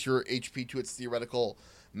increase your HP to its theoretical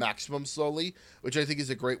maximum slowly, which I think is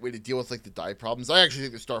a great way to deal with the die problems. I actually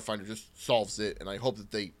think the Starfinder just solves it, and I hope that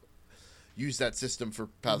they use that system for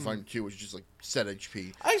Pathfinder 2, which is just set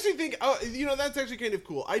HP. I actually think, that's actually kind of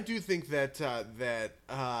cool. I do think that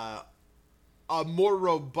a more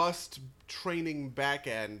robust training back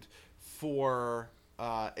end for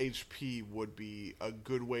HP would be a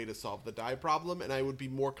good way to solve the die problem, and I would be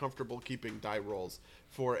more comfortable keeping die rolls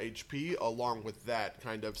for HP along with that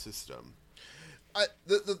kind of system.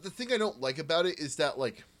 The thing I don't like about it is that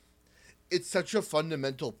it's such a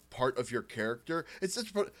fundamental part of your character. It's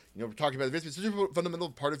such we're talking about advancement. It's such a fundamental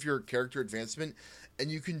part of your character advancement, and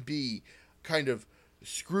you can be kind of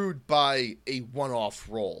screwed by a one-off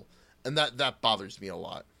roll, and that bothers me a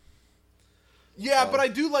lot. Yeah, but I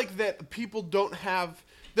do like that people don't have.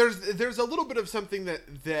 There's a little bit of something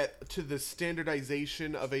that to the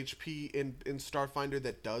standardization of HP in Starfinder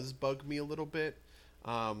that does bug me a little bit.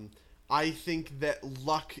 I think that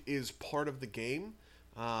luck is part of the game,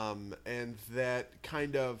 and that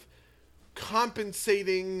kind of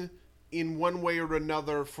compensating in one way or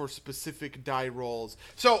another for specific die rolls.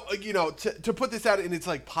 So, to put this out in its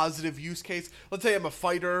like positive use case, let's say I'm a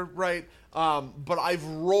fighter, right? But I've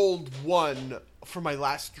rolled 1 for my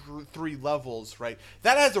last 3 levels, right?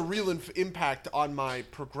 That has a real impact on my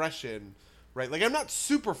progression, right? Like, I'm not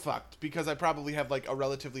super fucked because I probably have like a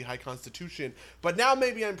relatively high constitution, but now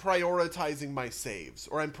maybe I'm prioritizing my saves,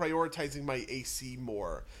 or I'm prioritizing my AC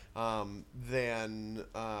more than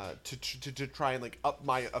to try and like up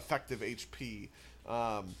my effective HP.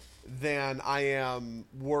 Than I am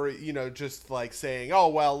worried, just like saying, oh,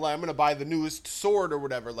 well, I'm going to buy the newest sword or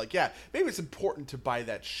whatever. Like, yeah, maybe it's important to buy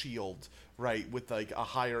that shield, right, with like a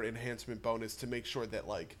higher enhancement bonus to make sure that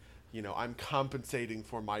like, I'm compensating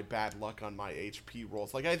for my bad luck on my HP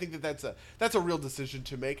rolls. Like, I think that that's a real decision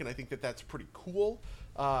to make, and I think that that's pretty cool.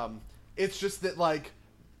 It's just that like,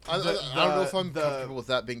 I don't know if I'm comfortable with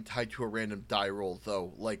that being tied to a random die roll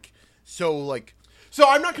though. So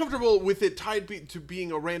I'm not comfortable with it tied to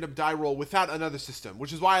being a random die roll without another system,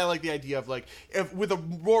 which is why I like the idea of like with a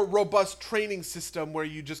more robust training system where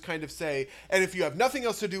you just kind of say, and if you have nothing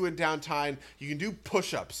else to do in downtime, you can do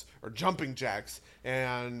push-ups or jumping jacks,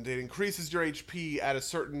 and it increases your HP at a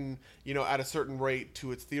certain rate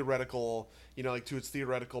to its theoretical, to its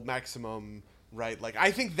theoretical maximum, right? Like,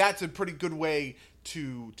 I think that's a pretty good way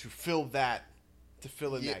to fill in that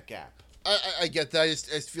gap. I get that. I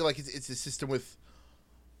just feel like it's a system with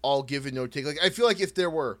all give and no take. Like, I feel like if there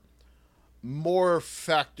were more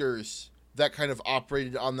factors that kind of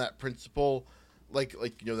operated on that principle, like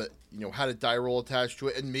that had a die roll attached to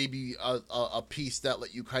it, and maybe a piece that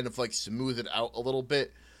let you kind of like smooth it out a little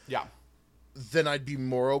bit, yeah, then I'd be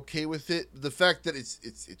more okay with it. The fact that it's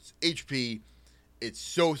HP, it's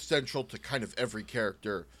so central to kind of every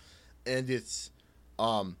character, and it's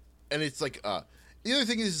like the other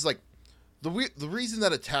thing is like the reason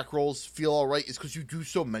that attack rolls feel all right is because you do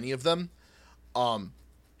so many of them,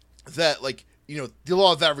 that like the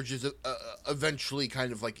law of averages eventually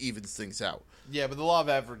kind of like evens things out. Yeah, but the law of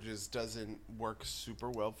averages doesn't work super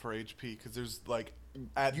well for HP because there's like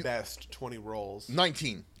at best 20 rolls.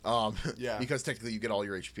 19. Yeah, because technically you get all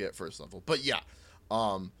your HP at first level. But yeah,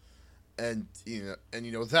 and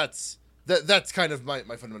that's kind of my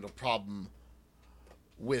fundamental problem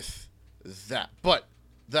with that. But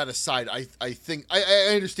that aside, I think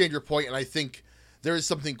I understand your point, and I think there is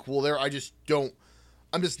something cool there. I'm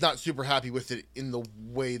just not super happy with it in the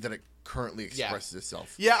way that it currently expresses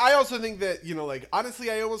itself. Yeah, I also think that, like, honestly,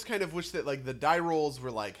 I almost kind of wish that, like, the die rolls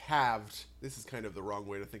were, like, halved. This is kind of the wrong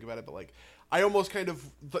way to think about it, but, like, I almost kind of,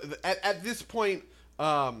 at this point,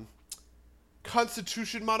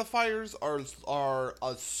 constitution modifiers are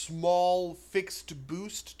a small fixed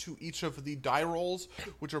boost to each of the die rolls,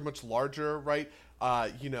 which are much larger, right?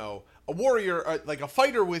 A warrior, like a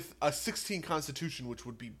fighter with a 16 constitution, which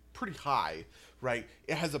would be pretty high, right?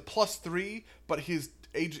 It has a +3, but his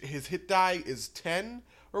hit die is 10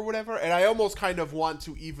 or whatever, and I almost kind of want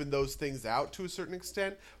to even those things out to a certain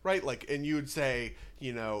extent, right? Like, and you would say,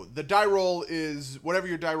 the die roll is, whatever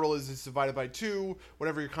your die roll is divided by 2,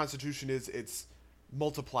 whatever your constitution is, it's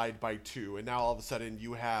multiplied by 2, and now all of a sudden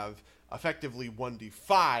you have effectively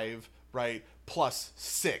 1d5, right, plus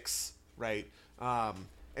 6, right?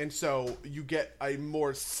 And so you get a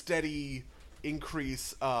more steady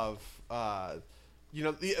increase of,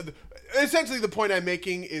 essentially the point I'm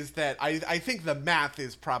making is that I think the math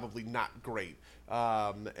is probably not great.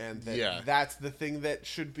 And that's the thing that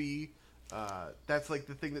should be, that's like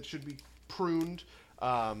the thing that should be pruned,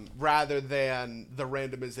 rather than the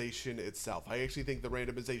randomization itself. I actually think the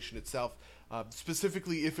randomization itself,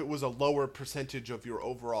 specifically if it was a lower percentage of your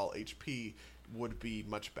overall HP, would be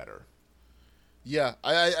much better. Yeah,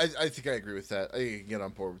 I think I agree with that. I can get on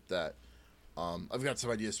board with that. I've got some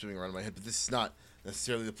ideas swimming around in my head, but this is not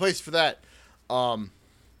necessarily the place for that.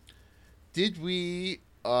 Did we?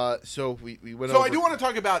 So we went. So over... I do want to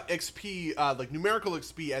talk about XP, like numerical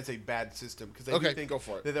XP, as a bad system, because I do think go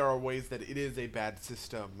for it. that there are ways that it is a bad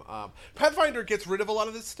system. Pathfinder gets rid of a lot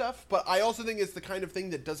of this stuff, but I also think it's the kind of thing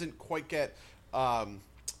that doesn't quite get.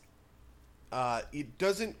 It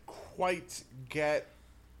doesn't quite get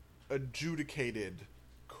adjudicated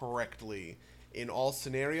correctly in all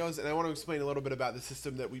scenarios, and I want to explain a little bit about the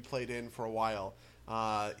system that we played in for a while.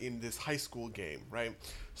 in this high school game, right?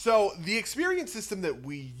 So the experience system that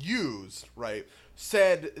we used, right,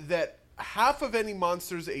 said that half of any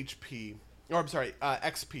monster's XP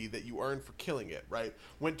that you earn for killing it, right,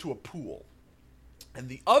 went to a pool. And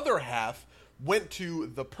the other half went to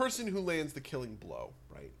the person who lands the killing blow,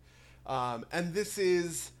 right? And this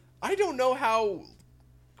is, I don't know how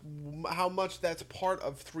much that's part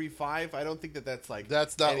of 3.5. I don't think that's like...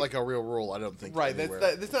 That's not like a real rule, I don't think. Right,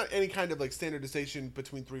 that's not any kind of like standardization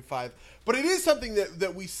between 3.5. But it is something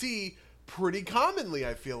that we see pretty commonly,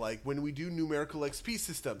 I feel like, when we do numerical XP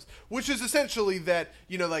systems, which is essentially that,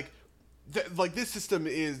 you know, like this system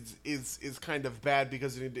is kind of bad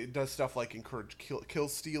because it does stuff like encourage kill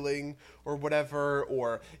stealing or whatever,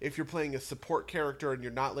 or if you're playing a support character and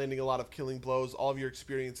you're not landing a lot of killing blows, all of your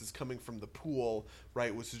experience is coming from the pool,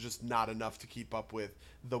 right, which is just not enough to keep up with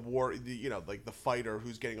the like the fighter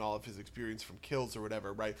who's getting all of his experience from kills or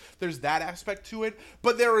whatever, right? There's that aspect to it,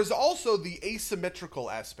 but there is also the asymmetrical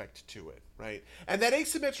aspect to it, right? And that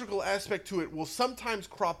asymmetrical aspect to it will sometimes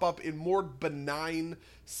crop up in more benign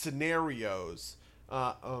scenarios,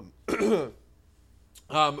 but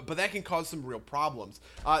that can cause some real problems.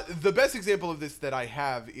 The best example of this that I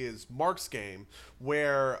have is Mark's game,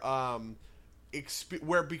 where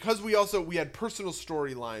because we had personal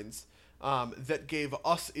storylines that gave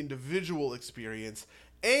us individual experience,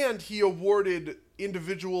 and he awarded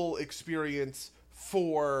individual experience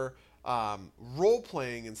for role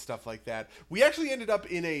playing and stuff like that. We actually ended up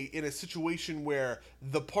in a situation where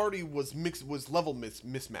the party was level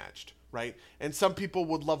mismatched, right? And some people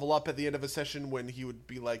would level up at the end of a session when he would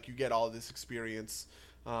be like, you get all this experience,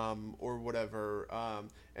 or whatever,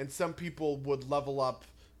 and some people would level up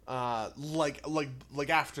like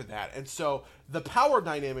after that. And so the power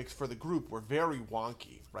dynamics for the group were very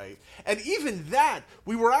wonky, right? And even that,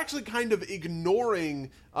 we were actually kind of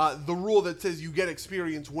ignoring the rule that says you get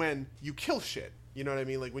experience when you kill shit. You know what I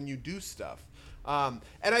mean? Like when you do stuff. And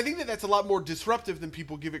I think that's a lot more disruptive than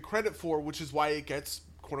people give it credit for, which is why it gets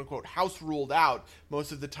quote-unquote house ruled out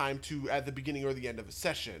most of the time at the beginning or the end of a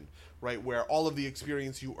session, right, where all of the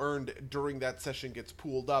experience you earned during that session gets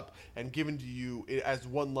pooled up and given to you as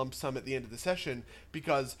one lump sum at the end of the session,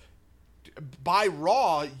 because by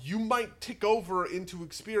raw, you might tick over into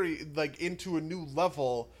experience, like into a new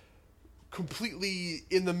level completely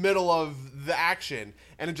in the middle of the action,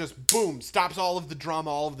 and it just boom stops all of the drama,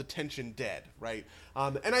 all of the tension dead, right?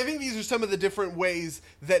 And I think these are some of the different ways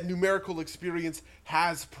that numerical experience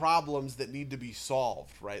has problems that need to be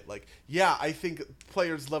solved, right? Like, yeah, I think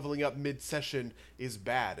players leveling up mid-session is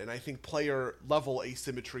bad, and I think player level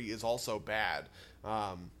asymmetry is also bad.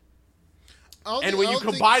 And when you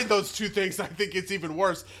combine those two things, I think it's even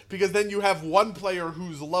worse, because then you have one player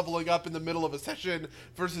who's leveling up in the middle of a session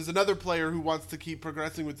versus another player who wants to keep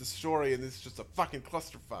progressing with the story, and it's just a fucking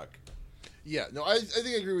clusterfuck. Yeah, no, I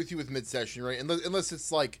think I agree with you with mid-session, right? Unless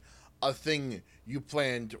it's like a thing you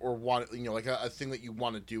planned or want, you know, like a thing that you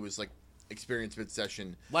want to do is like experience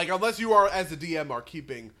mid-session. Like, unless you are, as a DM, are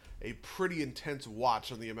keeping a pretty intense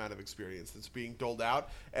watch on the amount of experience that's being doled out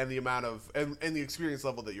and the amount of, and the experience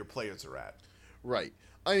level that your players are at. Right.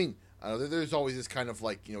 I mean, there's always this kind of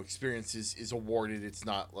like, you know, experience is awarded. It's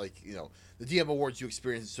not like, you know, the DM awards you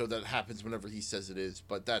experience, so that happens whenever he says it is.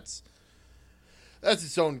 But that's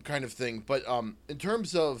its own kind of thing. But in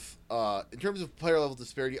terms of player level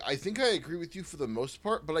disparity, I think I agree with you for the most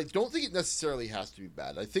part. But I don't think it necessarily has to be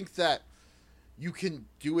bad. I think that you can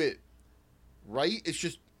do it right. It's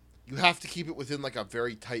just you have to keep it within like a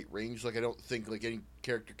very tight range. Like I don't think like any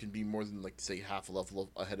character can be more than like say half a level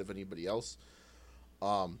ahead of anybody else.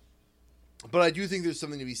 But I do think there's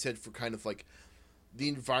something to be said for kind of like the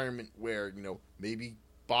environment where, you know, maybe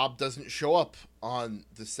Bob doesn't show up on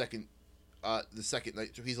the second night,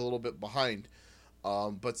 so he's a little bit behind.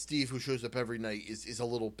 But Steve, who shows up every night, is a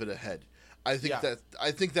little bit ahead. I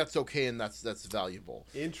think that's okay, and that's valuable.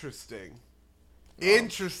 Interesting.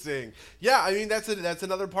 Yeah, I mean that's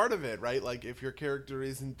another part of it, right? Like if your character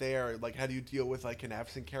isn't there, like how do you deal with like an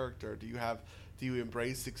absent character? Do you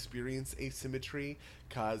embrace experience asymmetry?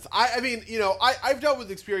 Because I mean, you know, I've dealt with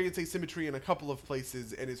experience asymmetry in a couple of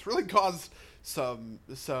places, and it's really caused some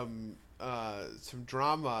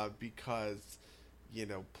drama because, you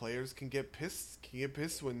know, players can get pissed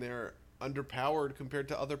when they're underpowered compared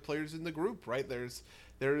to other players in the group, right?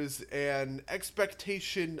 There is an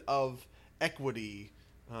expectation of equity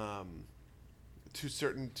to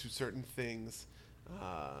certain things.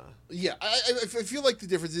 Yeah, I feel like the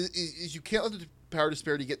difference is you can't let the power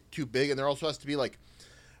disparity get too big, and there also has to be like,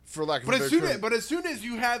 for lack of a better term. But as soon as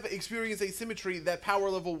you have experience asymmetry, that power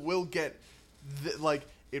level will get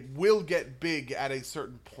it will get big at a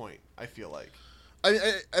certain point, I feel like.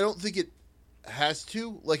 I don't think it has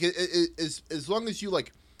to. Like as long as you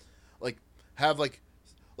like have like,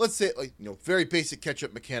 let's say like, you know, very basic catch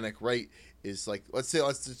up mechanic, right? Is like, let's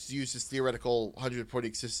just use this theoretical 100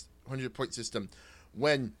 point system.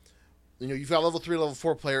 When, you know, you've got a level 3, level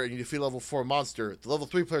 4 player, and you defeat a level 4 monster, the level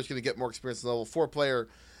 3 player is going to get more experience than the level 4 player,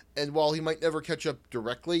 and while he might never catch up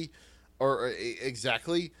directly or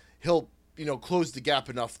exactly, he'll, you know, close the gap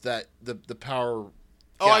enough that the power.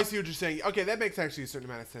 Oh, I see what you're saying. Okay, that makes actually a certain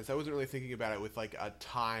amount of sense. I wasn't really thinking about it with like a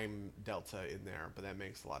time delta in there, but that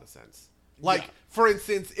makes a lot of sense. Like, for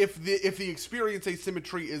instance, if the experience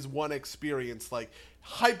asymmetry is one experience, like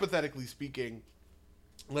hypothetically speaking,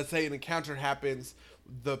 let's say an encounter happens,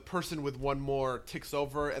 the person with one more ticks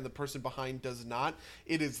over and the person behind does not,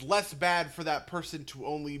 it is less bad for that person to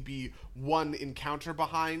only be one encounter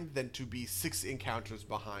behind than to be 6 encounters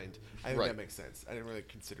behind. I think that makes sense. I didn't really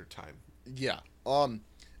consider time. Yeah. And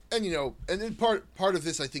you know, and then part of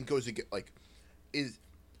this I think goes to get like, is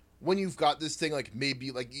when you've got this thing, like maybe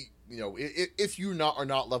like, you know, if you are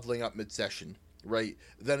not leveling up mid session, right,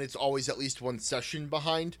 then it's always at least one session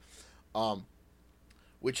behind,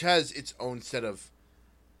 which has its own set of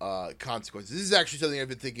consequences. This is actually something I've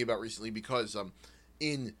been thinking about recently because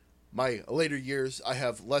in my later years I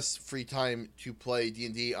have less free time to play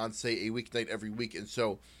D&D on, say, a weeknight every week, and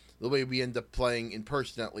so the way we end up playing in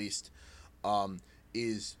person, at least,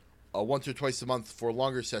 is once or twice a month for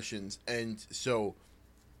longer sessions. And so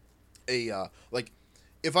like,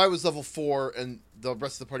 if I was level 4 and the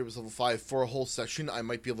rest of the party was level 5 for a whole session, I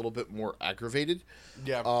might be a little bit more aggravated.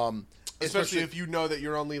 Yeah. Especially if you know that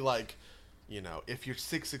you're only like, you know, if you're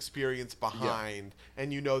 6 experience behind,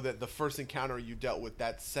 and you know that the first encounter you dealt with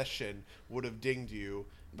that session would have dinged you,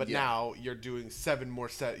 but now you're doing 7 more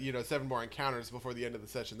encounters before the end of the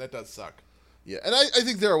session. That does suck. Yeah, and I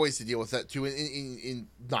think there are ways to deal with that too, in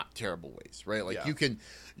not terrible ways, right? Like you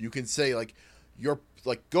can say like, you're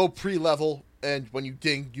like, go pre-level, and when you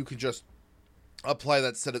ding, you can just apply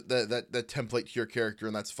that set of that template to your character,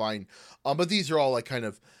 and that's fine. But these are all like kind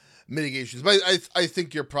of mitigations. But I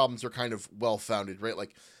think your problems are kind of well founded, right?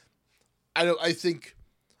 Like, I think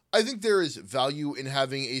there is value in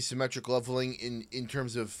having asymmetric leveling in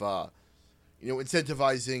terms of you know,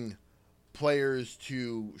 incentivizing players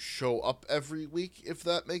to show up every week, if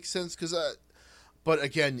that makes sense. Because but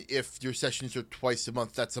again, if your sessions are twice a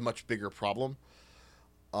month, that's a much bigger problem.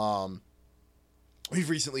 We've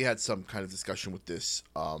recently had some kind of discussion with this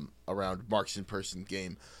around Mark's in-person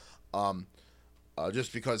game.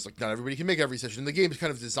 Just because like not everybody can make every session. The game is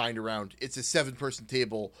kind of designed around, it's a 7-person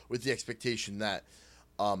table with the expectation that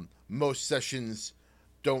most sessions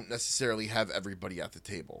don't necessarily have everybody at the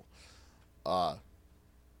table.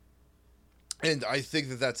 And I think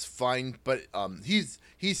that that's fine, but Mark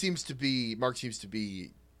seems to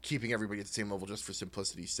be keeping everybody at the same level just for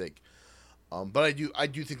simplicity's sake. But I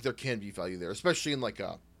do think there can be value there, especially in like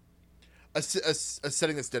a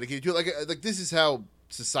setting that's dedicated to it. Like this is how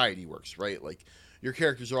society works, right? Like, your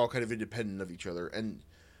characters are all kind of independent of each other, and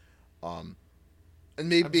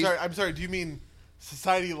maybe. I'm sorry. Do you mean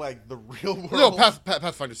society like the real world? No,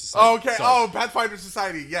 Pathfinder Society. Oh, okay. Sorry. Oh, Pathfinder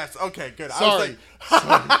Society. Yes. Okay. Good. Sorry.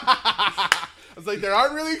 I was like, there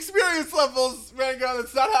aren't really experience levels, Mango.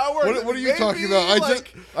 That's not how it works. What are you talking about?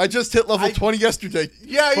 I just hit level 20 yesterday.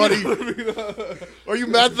 Yeah, buddy. You know what I mean? Are you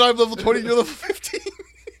mad that I'm level 20 and you're level 15?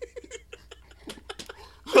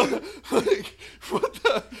 Like, what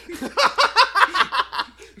the?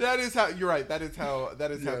 That is how you're right. That is how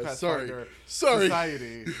Pathfinder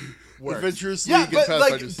Society works. Adventurous League and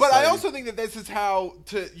Pathfinder Society. But I also think that this is how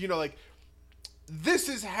this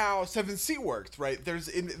is how 7th works, right? There's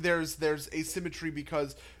asymmetry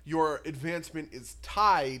because your advancement is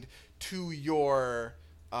tied to your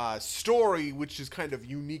story, which is kind of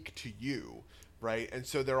unique to you, right? And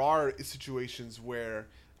so there are situations where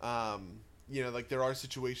there are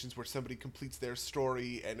situations where somebody completes their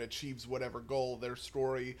story and achieves whatever goal their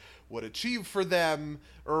story would achieve for them,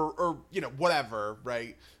 or whatever,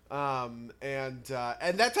 right? And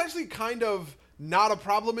that's actually kind of not a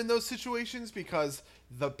problem in those situations because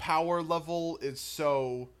the power level is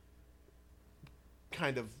so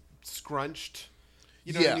kind of scrunched.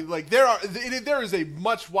 You know what I mean? Like there is a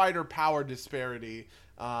much wider power disparity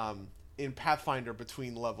in Pathfinder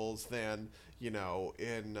between levels than in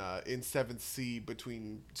 7th Sea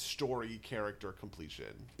between story character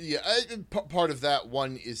completion. Yeah, part of that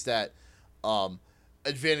one is that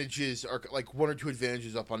advantages are like 1 or 2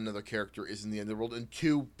 advantages up on another character isn't the end of the world, and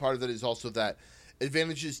 2, part of that is also that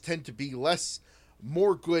advantages tend to be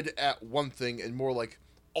more good at one thing and more like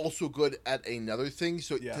also good at another thing,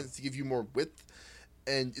 so it tends to give you more width.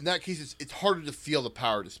 And in that case, it's harder to feel the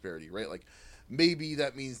power disparity, right? Like, maybe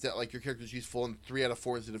that means that like your character's useful in 3 out of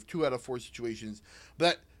 4 instead of 2 out of 4 situations. But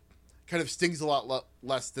that kind of stings a lot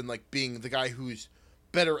less than like being the guy who's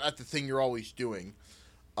better at the thing you're always doing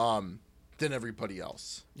than everybody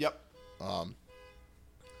else. Yep. You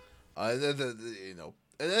know,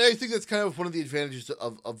 and I think that's kind of one of the advantages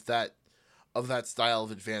of that style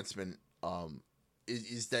of advancement.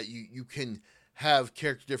 Is that you can have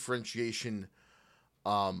character differentiation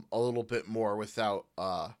a little bit more without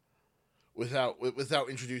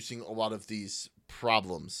introducing a lot of these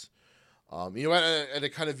problems. You know, at a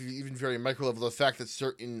kind of even very micro level, the fact that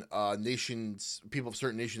certain people of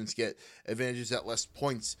certain nations get advantages at less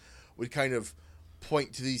points would kind of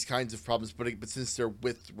point to these kinds of problems, but since they're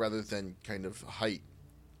width rather than kind of height,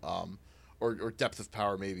 or depth of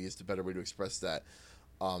power maybe is the better way to express that,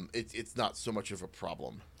 it's not so much of a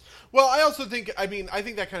problem. Well, I also think, I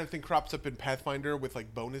think that kind of thing crops up in Pathfinder with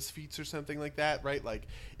like bonus feats or something like that, right? Like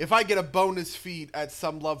if I get a bonus feat at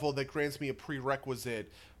some level that grants me a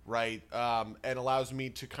prerequisite, right, and allows me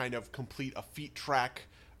to kind of complete a feat track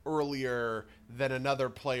earlier than another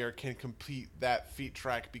player can complete that feat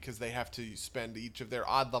track because they have to spend each of their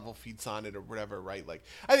odd level feats on it or whatever, right? Like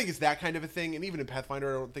I think it's that kind of a thing, and even in Pathfinder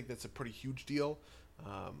I don't think that's a pretty huge deal.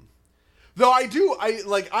 Though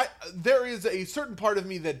there is a certain part of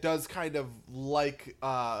me that does kind of like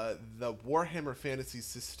the Warhammer Fantasy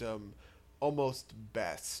system almost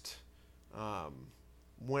best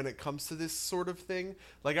when it comes to this sort of thing.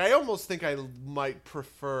 Like I almost think I might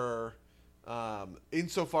prefer,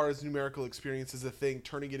 insofar as numerical experience is a thing,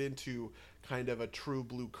 turning it into kind of a true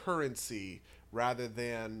blue currency rather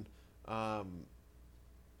than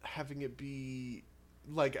having it be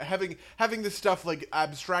like having this stuff like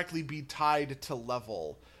abstractly be tied to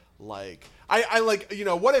level. Like I like, you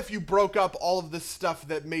know, what if you broke up all of this stuff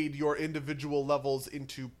that made your individual levels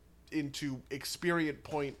into experience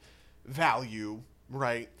point value,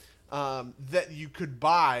 right? That you could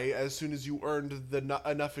buy as soon as you earned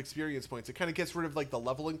enough experience points. It kind of gets rid of like the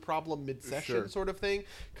leveling problem mid-session sort of thing,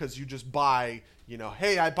 because you just buy, you know,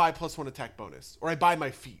 hey, I buy +1 attack bonus, or I buy my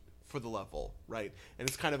feat for the level, right? And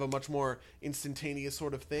it's kind of a much more instantaneous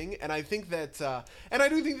sort of thing. And I think that, and I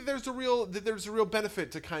do think that there's a real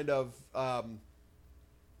benefit to kind of,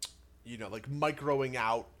 you know, like microing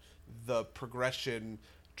out the progression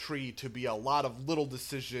tree to be a lot of little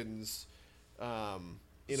decisions,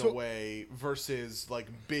 in a way, versus like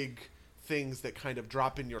big things that kind of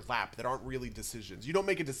drop in your lap that aren't really decisions. You don't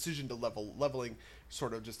make a decision to leveling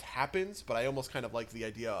sort of just happens, but I almost kind of like the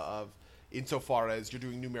idea of, insofar as you're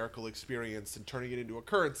doing numerical experience and turning it into a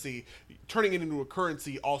currency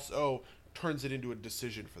also turns it into a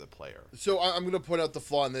decision for the player. So I'm going to point out the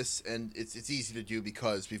flaw in this, and it's easy to do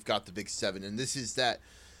because we've got the big 7, and this is that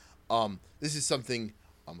this is something,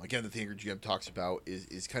 again, that the Angry GM talks about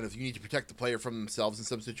is kind of, you need to protect the player from themselves in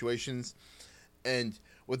some situations, and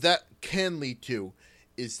what that can lead to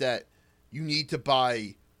is that you need to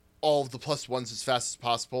buy all of the +1s as fast as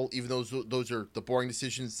possible. Even though those are the boring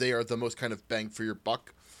decisions, they are the most kind of bang for your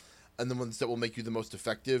buck, and the ones that will make you the most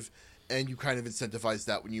effective. And you kind of incentivize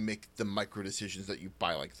that when you make the micro decisions that you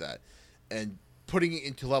buy like that. And putting it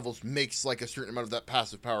into levels makes like a certain amount of that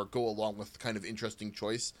passive power go along with kind of interesting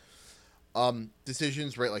choice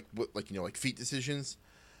decisions, right? Like you know, like feat decisions.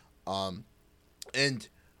 And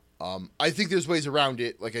I think there's ways around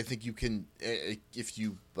it. Like I think you can, if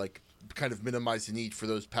you like kind of minimize the need for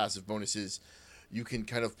those passive bonuses, you can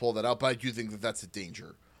kind of pull that out. But I do think that that's a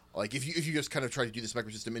danger. Like if you just kind of try to do this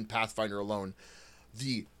microsystem in Pathfinder alone,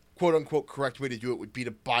 the quote unquote correct way to do it would be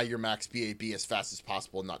to buy your max BAB as fast as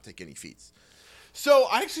possible and not take any feats. So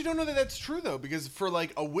I actually don't know that that's true though, because for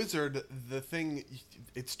like a wizard, the thing,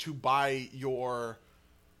 it's to buy your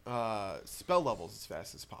spell levels as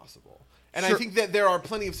fast as possible. And sure. I think that there are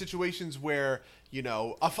plenty of situations where, you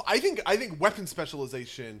know, I think weapon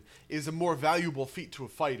specialization is a more valuable feat to a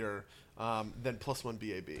fighter than +1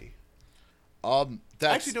 BAB. I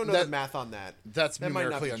actually don't know the math on that. That might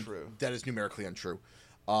not be true. That is numerically untrue.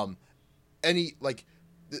 The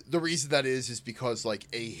reason that is because like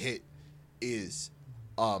a hit is,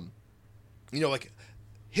 you know, like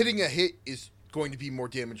hitting a hit is going to be more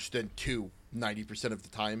damage than 90% of the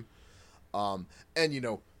time. And you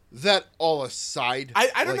know, that all aside,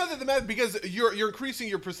 I don't know that the math, because you're increasing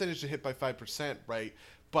your percentage to hit by 5%, right?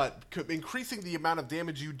 But increasing the amount of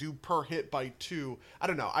damage you do per hit by 2, I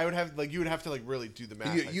don't know. I would have you would have to like really do the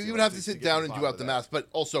math. You would have to sit down and do out the math. But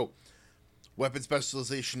also, weapon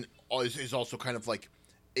specialization is also kind of like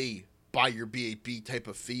a buy your BAB type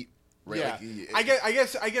of feat, right? Yeah. Like,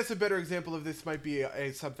 I guess a better example of this might be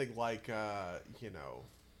something like you know,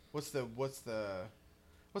 what's the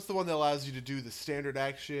what's the one that allows you to do the standard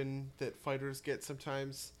action that fighters get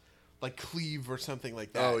sometimes? Like cleave or something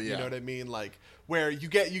like that. Oh, yeah. You know what I mean? Like where you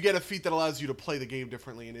get a feat that allows you to play the game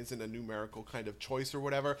differently and isn't a numerical kind of choice or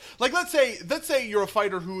whatever. Like let's say you're a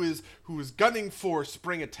fighter who is gunning for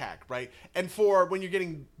spring attack, right? And for when you're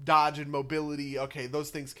getting dodge and mobility, okay, those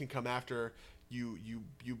things can come after you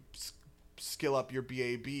skill up your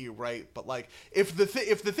BAB, right? But like if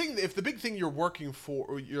the big thing you're working for,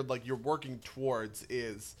 or you're working towards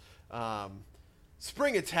is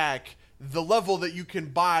spring attack, the level that you can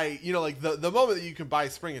buy, like the moment that you can buy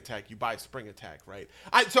spring attack, you buy spring attack, right?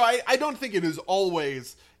 I don't think it is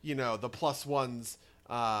always, the plus ones.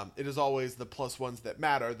 It is always the plus ones that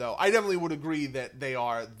matter, though. I definitely would agree that they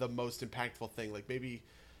are the most impactful thing. Like maybe,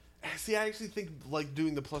 I actually think like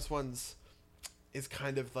doing the plus ones is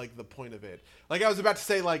kind of like the point of it. Like I was about to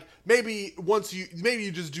say, like maybe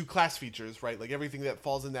you just do class features, right? Like everything that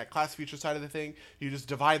falls in that class feature side of the thing, you just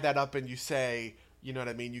divide that up and you say, you know what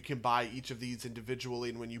I mean? You can buy each of these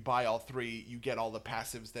individually, and when you buy all three, you get all the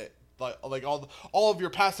passives that like all of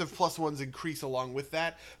your passive plus ones increase along with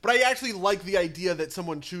that. But I actually like the idea that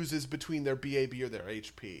someone chooses between their BAB or their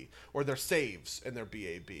HP, or their saves and their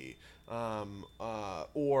BAB,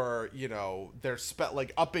 or their spell,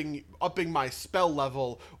 like upping my spell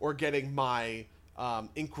level or getting my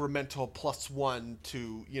incremental +1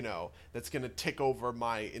 to that's gonna tick over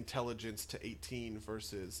my intelligence to 18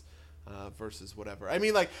 versus whatever. I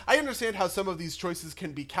mean, like, I understand how some of these choices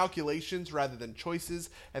can be calculations rather than choices,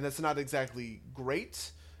 and that's not exactly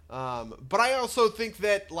great. But I also think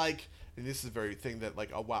that, like, and this is a very thing that, like,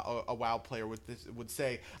 a WoW player would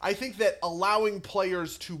say, I think that allowing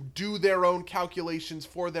players to do their own calculations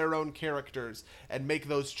for their own characters and make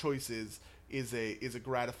those choices is a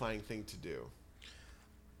gratifying thing to do.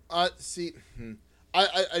 I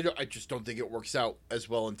just don't think it works out as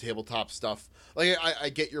well in tabletop stuff. Like, I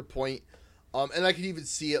get your point, and I can even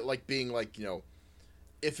see it, like, being, like,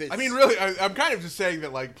 if it's... I mean, really, I'm kind of just saying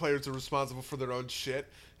that, like, players are responsible for their own shit,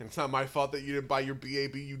 and it's not my fault that you didn't buy your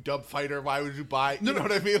BAB, you dumb fighter. Why would you buy... You know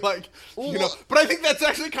what I mean? Like, But I think that's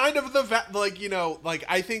actually kind of the...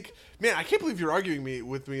 I think... Man, I can't believe you're arguing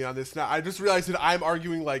with me on this now. I just realized that I'm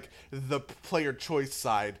arguing, like, the player choice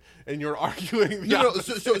side, and you're arguing the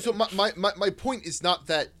opposite. So my point is not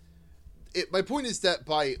that... My point is that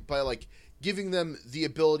by like, giving them the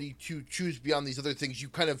ability to choose beyond these other things, you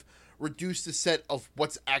kind of reduce the set of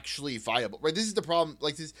what's actually viable, right? This is the problem.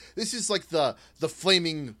 Like, this is like the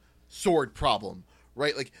flaming sword problem,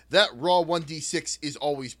 right? Like, that raw 1d6 is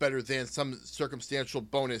always better than some circumstantial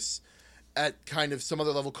bonus at kind of some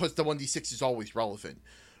other level, because the 1d6 is always relevant,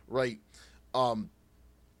 right? But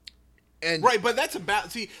that's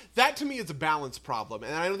that to me is a balance problem,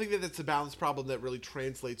 and I don't think that that's a balance problem that really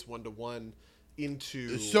translates 1-to-1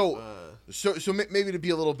 into. So maybe to be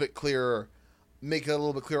a little bit clearer, make it a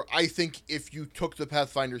little bit clearer. I think if you took the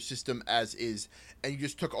Pathfinder system as is, and you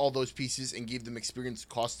just took all those pieces and gave them experience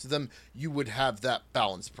cost to them, you would have that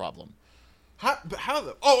balance problem. How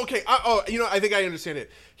though? Oh, okay. I think I understand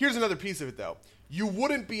it. Here's another piece of it, though. You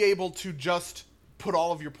wouldn't be able to just put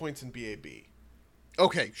all of your points in BAB.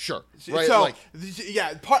 Okay, sure. Right. So, like,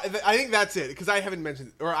 I think that's it, because I haven't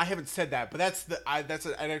mentioned, or I haven't said that, but that's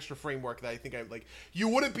an extra framework that I think I like. You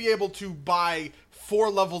wouldn't be able to buy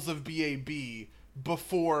 4 levels of BAB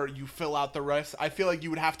before you fill out the rest. I feel like you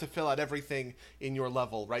would have to fill out everything in your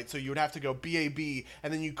level, right? So you would have to go BAB,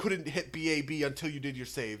 and then you couldn't hit BAB until you did your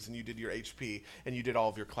saves and you did your HP and you did all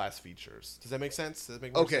of your class features. Does that make sense? Does that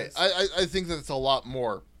make more sense? I think that's a lot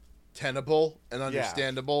more tenable and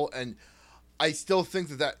understandable, and I still think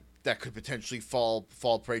that could potentially fall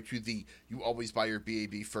prey to the you always buy your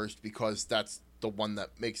BAB first, because that's the one that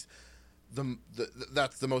makes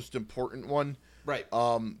that's the most important one. Right.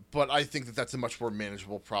 But I think that's a much more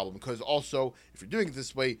manageable problem, because also, if you're doing it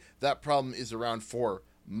this way, that problem is around for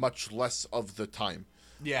much less of the time.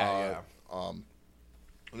 Yeah.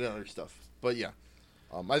 The other stuff. But yeah,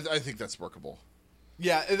 I think that's workable.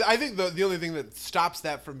 Yeah, I think the only thing that stops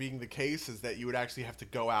that from being the case is that you would actually have to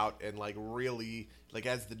go out and, like, really, like,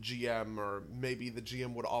 as the GM, or maybe the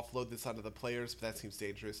GM would offload this onto the players, but that seems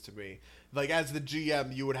dangerous to me. Like, as the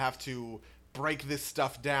GM, you would have to break this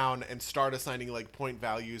stuff down and start assigning, like, point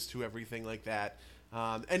values to everything like that.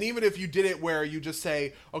 And even if you did it where you just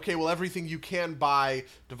say, okay, well, everything you can buy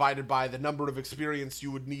divided by the number of experience you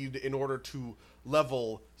would need in order to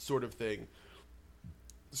level, sort of thing.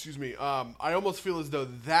 Excuse me. I almost feel as though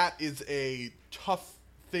that is a tough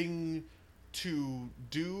thing to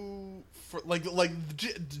do for, like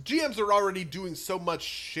GMs are already doing so much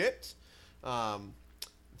shit.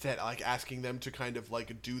 that like asking them to kind of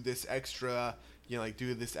like do this extra, like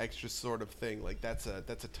do this extra sort of thing, like that's a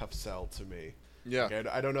tough sell to me. Yeah. Like,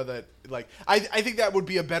 I don't know that, like, I think that would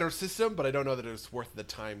be a better system, but I don't know that it's worth the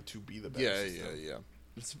time to be the better system. Yeah.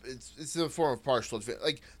 It's a form of partial advantage.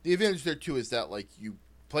 Like, the advantage there, too, is that, like,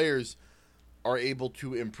 players are able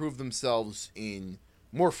to improve themselves in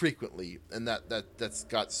more frequently, and that's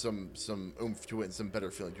got some oomph to it and some better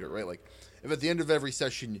feeling to it, right? Like, if at the end of every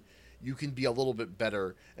session you can be a little bit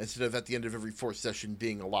better instead of at the end of every fourth session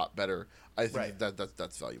being a lot better, I think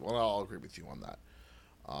that's valuable, and I'll agree with you on that.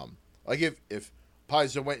 Like, if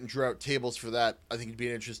Paizo went and drew out tables for that, I think it'd be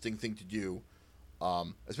an interesting thing to do,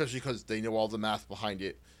 especially because they know all the math behind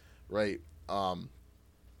it, right,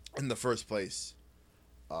 in the first place.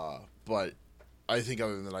 But I think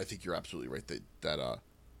other than that, I think you're absolutely right that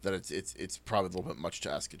it's probably a little bit much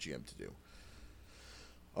to ask a GM to do.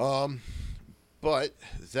 But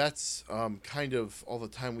that's kind of all the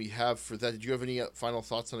time we have for that. Did you have any final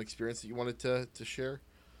thoughts on experience that you wanted to share?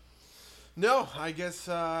 No, I guess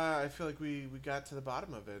I feel like we got to the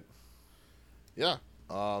bottom of it. Yeah.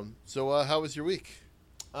 So how was your week?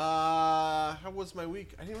 How was my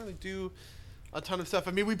week? I didn't really do a ton of stuff.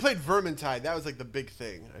 I mean, we played Vermintide. That was like the big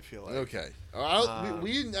thing, I feel like. Okay.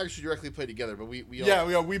 We didn't actually directly play together, but we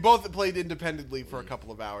we both played independently for a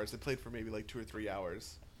couple of hours. They played for maybe like 2 or 3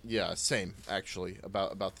 hours. Yeah, same actually,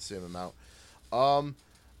 about the same amount.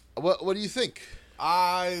 What do you think?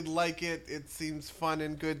 I like it. It seems fun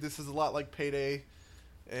and good. This is a lot like Payday,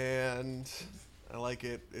 and I like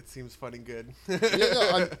it. It seems fun and good.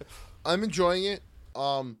 I'm enjoying it.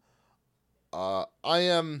 I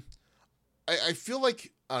feel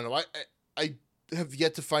like, I don't know, I have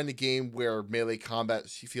yet to find a game where melee combat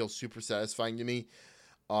feels super satisfying to me.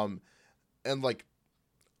 And like,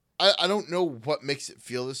 I don't know what makes it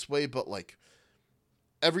feel this way, but like,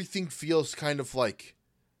 everything feels kind of like,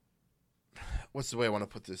 what's the way I want to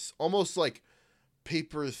put this? Almost like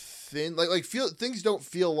paper thin. Like things don't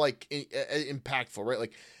feel like impactful, right?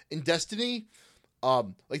 Like in Destiny,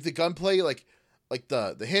 like the gunplay, like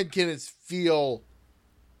the hand cannons feel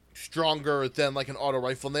stronger than like an auto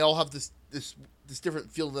rifle, and they all have this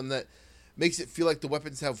different feel to them that makes it feel like the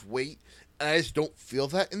weapons have weight, and I just don't feel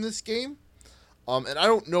that in this game. And I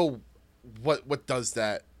don't know what does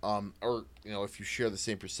that, or if you share the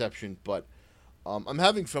same perception, but I'm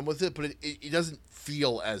having fun with it, but it doesn't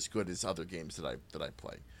feel as good as other games that I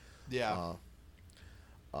play. Yeah.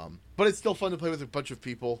 But it's still fun to play with a bunch of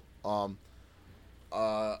people. I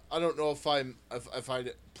don't know if I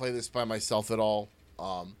play this by myself at all.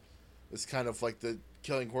 It's kind of like the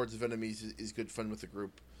killing hordes of enemies is good fun with the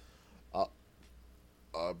group.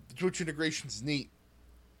 The Twitch integration's neat.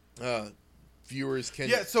 Viewers can...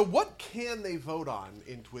 Yeah, so what can they vote on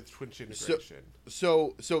with Twitch integration?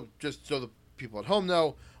 So just so the people at home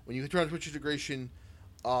know, when you turn on Twitch integration,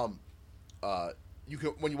 you can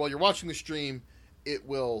while you're watching the stream, it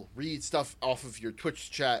will read stuff off of your Twitch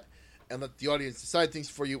chat and let the audience decide things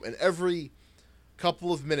for you. And every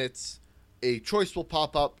couple of minutes, a choice will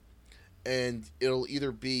pop up, and it'll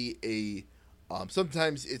either be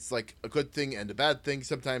sometimes it's like a good thing and a bad thing.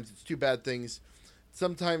 Sometimes it's two bad things.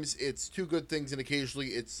 Sometimes it's two good things, and occasionally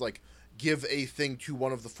it's like give a thing to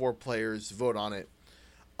one of the 4 players, vote on it.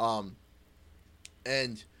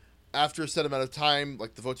 And after a set amount of time,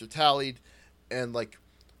 like the votes are tallied, and like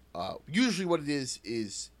usually what it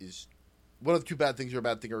is one of the two bad things or a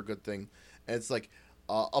bad thing or a good thing, and it's like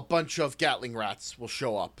a bunch of Gatling rats will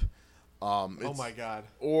show up. Oh my god!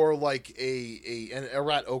 Or like a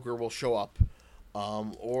rat ogre will show up.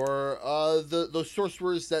 Or those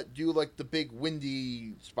sorcerers that do like the big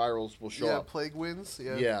windy spirals will show up. Yeah, plague winds.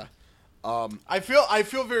 Yeah. I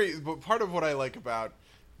feel very. But part of what I like about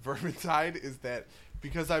Vermintide is that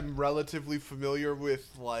because I'm relatively familiar with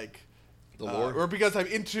like the lore, or because I'm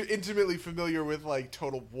intimately familiar with like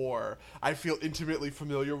Total War, I feel intimately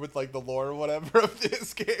familiar with like the lore or whatever of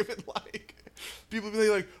this game, and like people be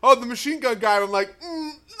like, "Oh, the machine gun guy." I'm like,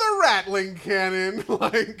 the Ratling cannon,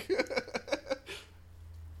 like.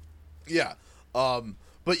 Yeah.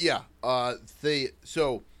 But yeah,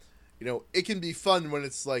 it can be fun when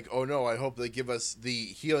it's like, oh no, I hope they give us the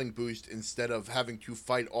healing boost instead of having to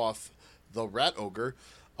fight off the rat ogre.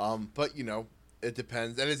 But it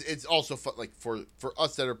depends. And it's also fun, like for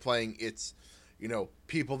us that are playing, it's,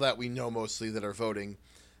 people that we know mostly that are voting.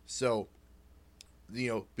 So, we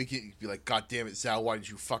can be like, God damn it, Zal, why'd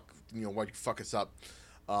you fuck us up?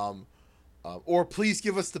 Or please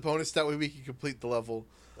give us the bonus, that way we can complete the level.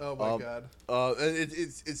 Oh my god! And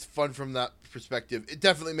it's fun from that perspective. It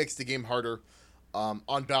definitely makes the game harder.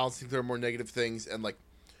 On balance, I think there are more negative things, and like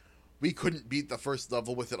we couldn't beat the first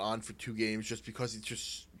level with it on for 2 games just because it's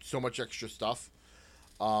just so much extra stuff.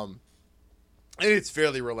 And it's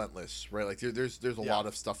fairly relentless, right? Like there's a lot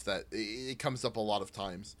of stuff that it comes up a lot of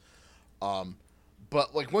times.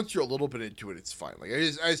 But like once you're a little bit into it, it's fine. Like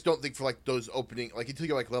I just don't think for like those opening, like until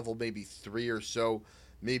you're like level maybe 3 or so,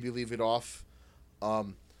 maybe leave it off.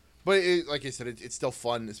 But like I said, it's still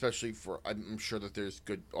fun, especially for I'm sure that there's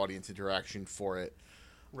good audience interaction for it,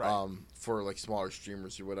 Right. for like smaller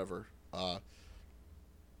streamers or whatever.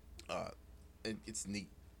 It's neat.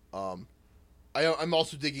 I'm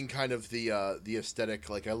also digging kind of the aesthetic.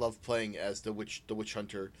 Like I love playing as the witch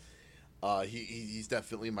hunter. He's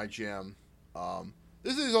definitely my jam.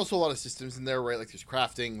 There's also a lot of systems in there, right? Like there's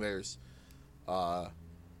crafting, there's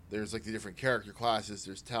like the different character classes,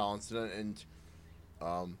 there's talents, and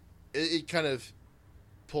it kind of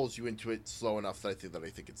pulls you into it slow enough that I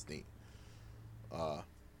think it's neat.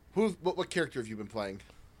 What character have you been playing?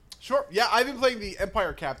 Sure. Yeah, I've been playing the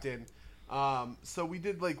Empire Captain. So we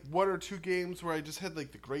did like 1 or 2 games where I just had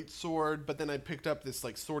like the great sword, but then I picked up this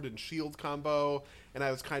like sword and shield combo, and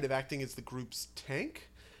I was kind of acting as the group's tank.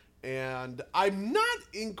 And I'm not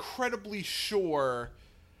incredibly sure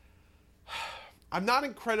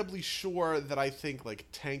that I think like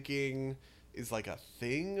tanking is like a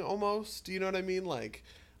thing almost. Do you know what I mean? Like,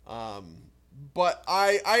 but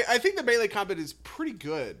I think the melee combat is pretty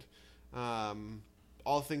good.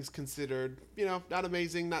 All things considered, you know, not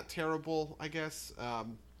amazing, not terrible, I guess.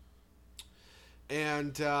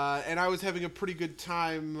 And I was having a pretty good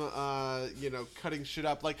time, you know, cutting shit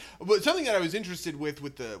up. Like, but something that I was interested with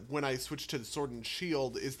when I switched to the sword and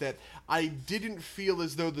shield is that I didn't feel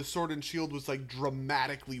as though the sword and shield was like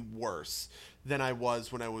dramatically worse than I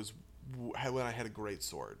was when I had a great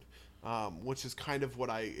sword. Which is kind of what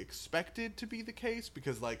I expected to be the case,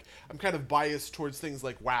 because like I'm kind of biased towards things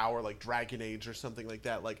like WoW or like Dragon Age or something like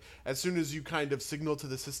that. Like as soon as you kind of signal to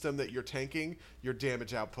the system that you're tanking, your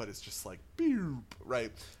damage output is just like boop,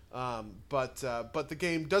 right? But the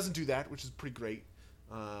game doesn't do that, which is pretty great.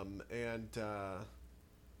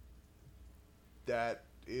 That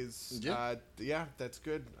is yeah, that's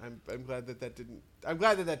good. I'm glad that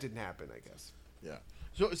didn't happen, I guess. Yeah.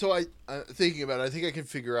 So I thinking about it, I think I can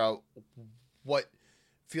figure out what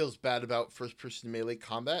feels bad about first person melee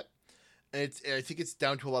combat, and I think it's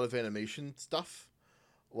down to a lot of animation stuff,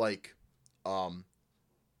 like, when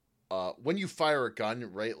you fire a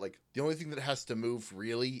gun, right? Like the only thing that has to move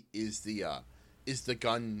really is the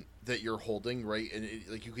gun that you're holding, right? And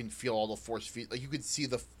like you can feel all the force feed, like you can see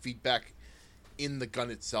the feedback in the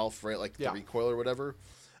gun itself, right? Like the recoil or whatever,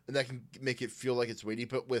 and that can make it feel like it's weighty.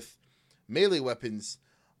 But with melee weapons,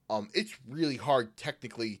 it's really hard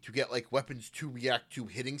technically to get like weapons to react to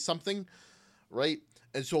hitting something, right?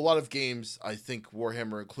 And so a lot of games, I think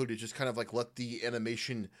Warhammer included, just kind of like let the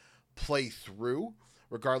animation play through,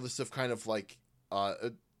 regardless of kind of like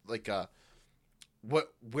where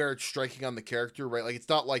it's striking on the character, right? Like it's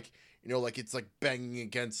not like, you know, like it's like banging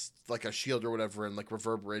against like a shield or whatever and like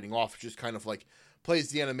reverberating off. It just kind of like plays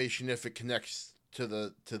the animation. If it connects to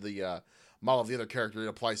the model of the other character, it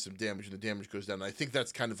applies some damage and the damage goes down. And I think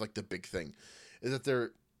that's kind of like the big thing, is that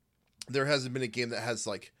there hasn't been a game that has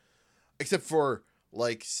like, except for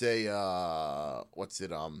like say the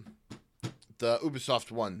Ubisoft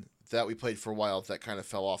one that we played for a while that kind of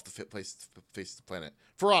fell off the face of the planet.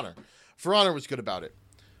 For Honor was good about it,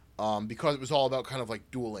 because it was all about kind of like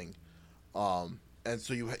dueling, and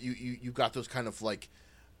so you got those kind of like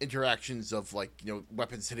interactions of like, you know,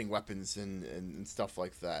 weapons hitting weapons and stuff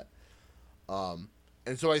like that.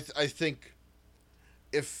 And so I think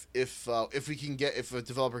if a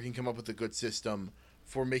developer can come up with a good system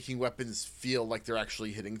for making weapons feel like they're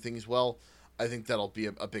actually hitting things well, I think that'll be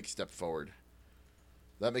a big step forward.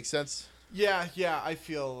 That makes sense? Yeah, I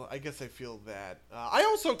guess I feel that. I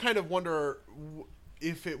also kind of wonder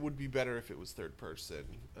if it would be better if it was third person,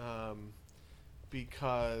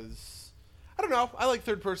 because I don't know. I like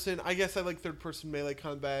third person. I guess I like third person melee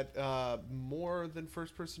combat more than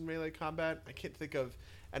first person melee combat. I can't think of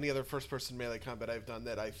any other first person melee combat I've done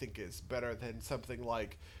that I think is better than something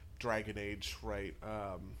like Dragon Age, right?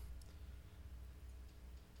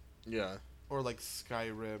 Yeah. Or like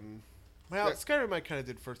Skyrim. Well, yeah. Skyrim I kind of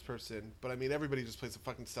did first person, but I mean everybody just plays a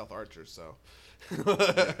fucking stealth archer, so.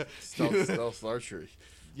 Yeah, stealth archer.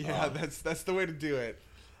 Yeah, that's the way to do it.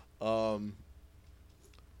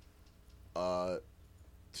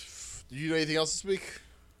 Did you do anything else this week?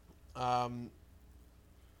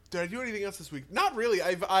 Did I do anything else this week? Not really.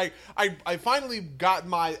 I finally got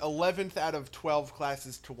my 11th out of 12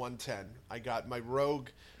 classes to 110. I got my rogue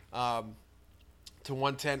to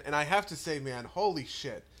 110, and I have to say, man, holy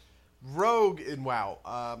shit. Rogue in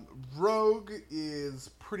WoW. Rogue is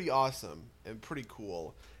pretty awesome and pretty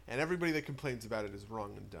cool, and everybody that complains about it is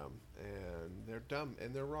wrong and dumb, and they're dumb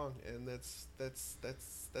and they're wrong, and that's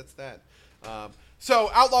that. So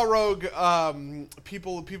Outlaw Rogue,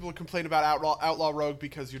 people complain about Outlaw Rogue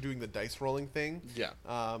because you're doing the dice rolling thing. Yeah.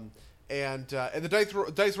 And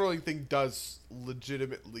the dice rolling thing does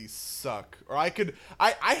legitimately suck. Or I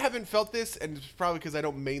haven't felt this, and it's probably because I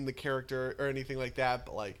don't main the character or anything like that.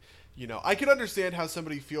 But like, I can understand how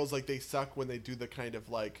somebody feels like they suck when they do the kind of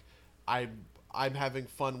like, I'm having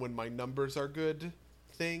fun when my numbers are good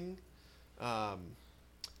thing.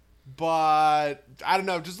 But I don't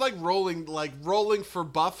know, just like rolling for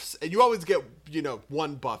buffs, and you always get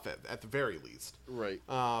one buff at the very least. Right.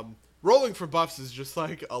 Rolling for buffs is just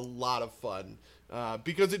like a lot of fun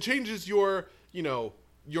because it changes your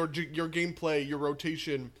gameplay, your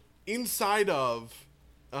rotation inside of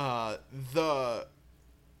the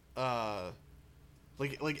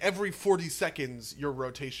like every 40 seconds your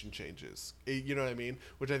rotation changes. You know what I mean?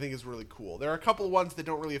 Which I think is really cool. There are a couple of ones that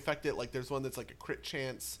don't really affect it. Like there's one that's like a crit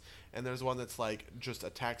chance, and there's one that's like just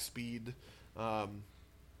attack speed, or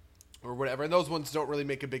whatever. And those ones don't really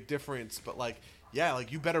make a big difference. But like, yeah,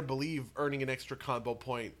 like you better believe earning an extra combo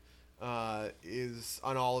point is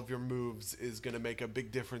on all of your moves is going to make a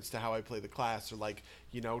big difference to how I play the class, or like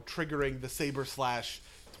triggering the Saber Slash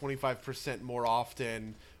 25% more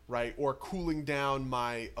often. Right, or cooling down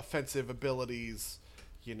my offensive abilities,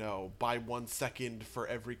 by 1 second for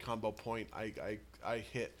every combo point I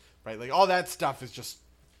hit. Right, like all that stuff is just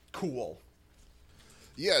cool.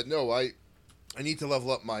 Yeah, no, I need to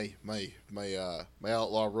level up my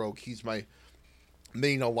Outlaw Rogue. He's my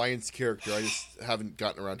main alliance character. I just haven't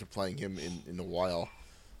gotten around to playing him in a while,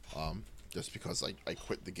 just because I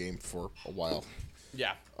quit the game for a while.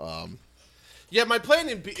 Yeah. Yeah, my plan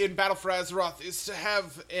in Battle for Azeroth is to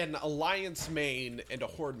have an Alliance main and a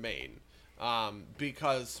Horde main.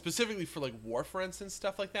 Because specifically for like war fronts and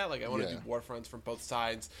stuff like that, like I want to do war fronts from both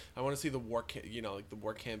sides. I want to see the war, the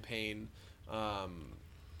war campaign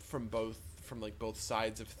from both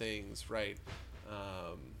sides of things, right?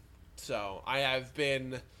 So I have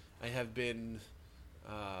been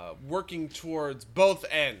working towards both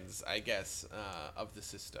ends, I guess, of the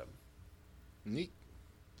system. Neat.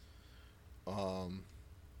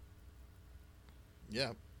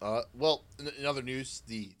 Yeah. Well, in other news,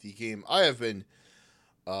 the game I have been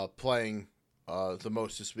playing the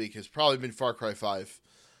most this week has probably been Far Cry 5.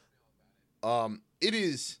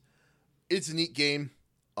 It's a neat game.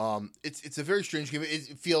 It's a very strange game.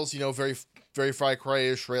 It feels, very very Far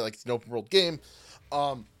Cry-ish, right? Like it's an open world game.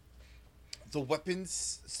 The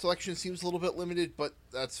weapons selection seems a little bit limited, but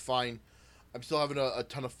that's fine. I'm still having a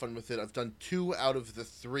ton of fun with it. I've done 2 out of the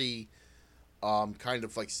 3 kind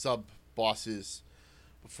of like sub bosses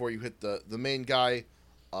before you hit the main guy.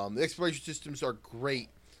 The exploration systems are great.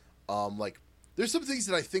 Like there's some things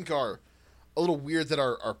that I think are a little weird that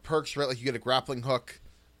are perks, right? Like you get a grappling hook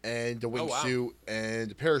and a wingsuit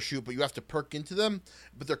and a parachute, but you have to perk into them.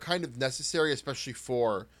 But they're kind of necessary, especially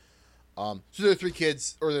for so there are 3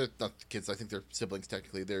 kids, or they're not kids, I think they're siblings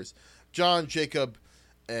technically. There's John, Jacob,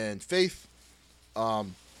 and Faith. I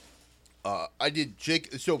did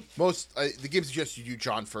Jake. So the game suggests you do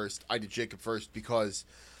John first. I did Jacob first because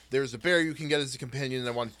there's a bear you can get as a companion, and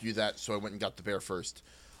I wanted to do that, so I went and got the bear first,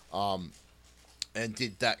 and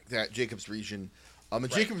did that Jacob's region. And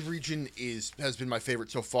right. Jacob's region has been my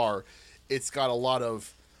favorite so far. It's got a lot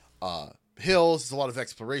of hills, there's a lot of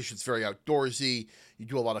exploration. It's very outdoorsy. You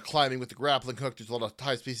do a lot of climbing with the grappling hook. There's a lot of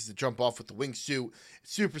high spaces to jump off with the wingsuit.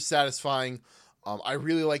 It's super satisfying. I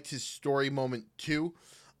really liked his story moment too.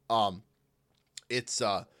 It's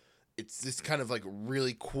this kind of like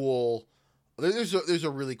really cool. There's a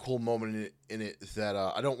really cool moment in it that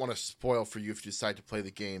I don't want to spoil for you if you decide to play the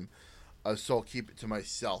game. So I'll keep it to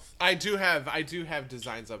myself. I do have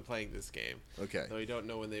designs on playing this game. Okay. Though I don't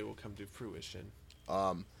know when they will come to fruition.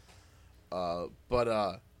 And by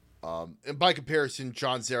comparison,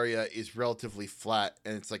 John's area is relatively flat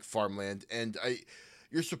and it's like farmland. And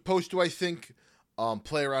you're supposed to, I think,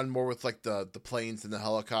 play around more with like the planes and the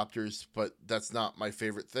helicopters, but that's not my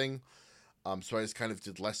favorite thing. So I just kind of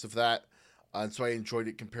did less of that. And so I enjoyed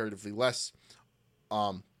it comparatively less.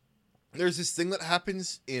 There's this thing that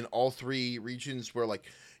happens in all 3 regions where like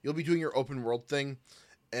you'll be doing your open world thing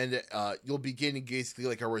and you'll be gaining basically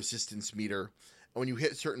like a resistance meter. And when you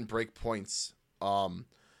hit certain breakpoints, what's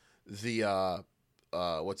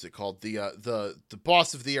it called? The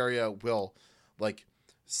boss of the area will like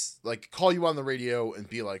call you on the radio and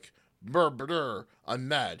be like, "Brr, brr, brr, I'm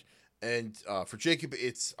mad." And for Jacob,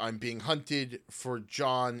 it's I'm being hunted. For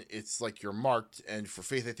John, it's like you're marked. And for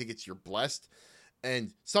Faith, I think it's you're blessed.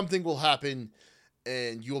 And something will happen,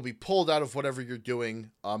 and you will be pulled out of whatever you're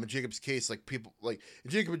doing. In Jacob's case, like people, like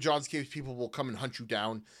in Jacob and John's case, people will come and hunt you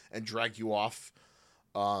down and drag you off.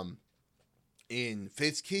 In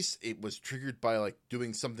Faith's case, it was triggered by like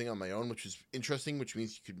doing something on my own, which is interesting, which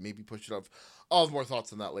means you could maybe push it off. I'll have more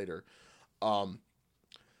thoughts on that later. But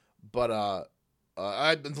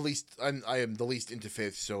I am the least into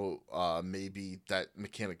Faith, so maybe that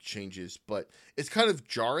mechanic changes. But it's kind of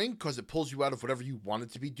jarring because it pulls you out of whatever you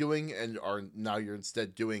wanted to be doing, and now you're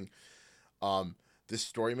instead doing this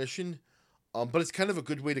story mission. But it's kind of a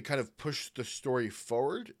good way to kind of push the story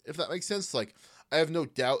forward, if that makes sense. Like, I have no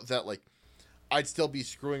doubt that like I'd still be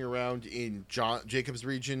screwing around in Jacob's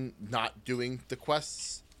region, not doing the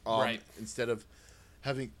quests, right? Instead of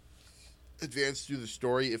having advanced through the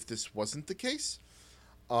story if this wasn't the case.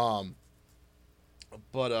 And I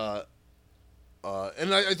thought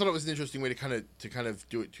it was an interesting way to kind of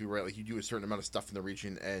do it too, right? Like you do a certain amount of stuff in the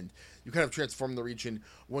region and you kind of transform the region.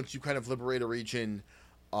 Once you kind of liberate a region,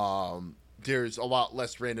 there's a lot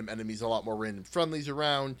less random enemies, a lot more random friendlies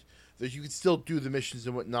around. You can still do the missions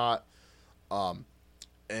and whatnot. And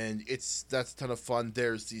that's a ton of fun.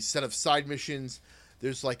 There's these set of side missions.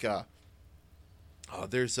 There's like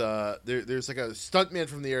there's like a stuntman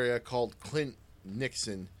from the area called Clint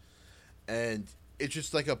Nixon, and it's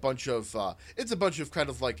just like a bunch of kind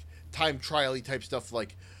of like time trial-y type stuff,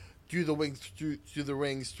 like do the wings through the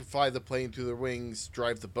rings, fly the plane through the wings,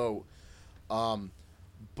 drive the boat.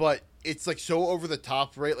 But it's like so over the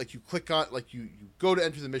top, right? Like you click on, like you go to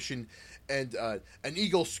enter the mission, and an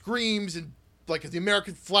eagle screams and like the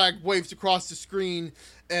American flag waves across the screen,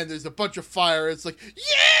 and there's a bunch of fire. It's like,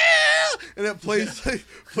 yeah, and it plays like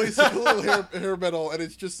a little hair metal, and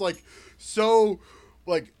it's just like so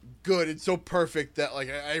like good and so perfect that like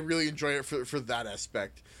I really enjoy it for that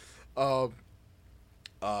aspect. And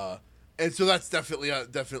so that's definitely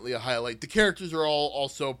a highlight. The characters are all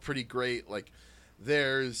also pretty great. Like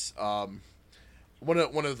there's one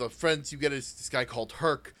of the friends you get is this guy called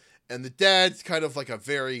Herc, and the dad's kind of like a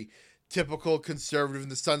very typical conservative,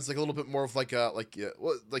 and the son's like a little bit more of like a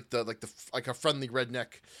friendly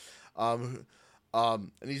redneck. And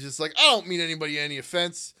he's just like, I don't mean anybody any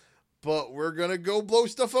offense, but we're gonna go blow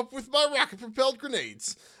stuff up with my rocket propelled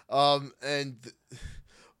grenades. But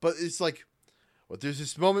it's like, there's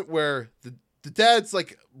this moment where the dad's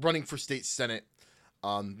like running for state senate,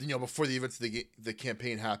 before the events of the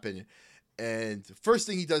campaign happen. And the first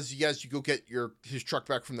thing he does, you go get his truck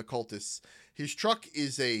back from the cultists. His truck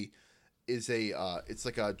is it's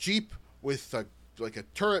like a Jeep with like a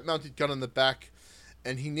turret mounted gun on the back,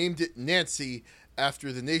 and he named it Nancy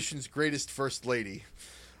after the nation's greatest first lady.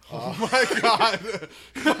 Oh my god.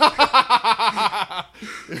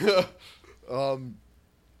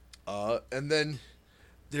 And then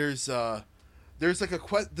there's like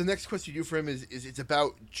the next quest you do for him is it's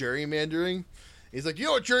about gerrymandering. He's like, you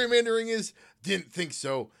know what gerrymandering is? Didn't think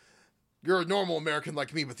so. You're a normal American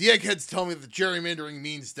like me, but the eggheads tell me that gerrymandering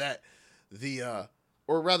means that that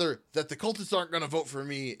the cultists aren't going to vote for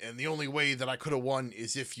me, and the only way that I could have won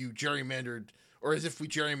is if you gerrymandered, or as if we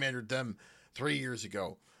gerrymandered them 3 years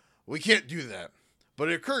ago. We can't do that. But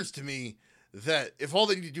it occurs to me that if all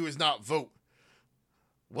they need to do is not vote,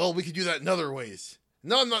 well, we could do that in other ways.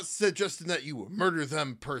 Now, I'm not suggesting that you murder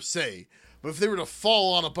them per se, but if they were to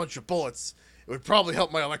fall on a bunch of bullets, it would probably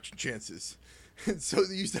help my election chances. And so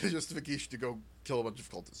they use that as justification to go kill a bunch of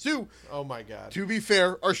cultists who, oh my god, to be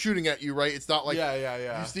fair, are shooting at you, right? It's not like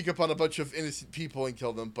yeah. you sneak up on a bunch of innocent people and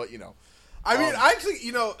kill them, but I mean, actually,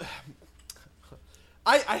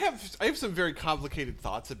 I have some very complicated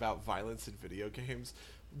thoughts about violence in video games,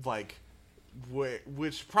 like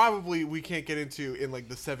which probably we can't get into in like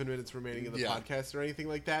the 7 minutes remaining in the podcast or anything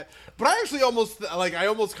like that. But I actually almost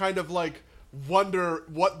kind of like wonder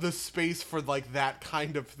what the space for like that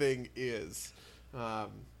kind of thing is.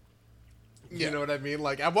 You know what I mean?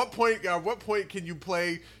 Like, at what point can you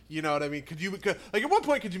play? You know what I mean? At what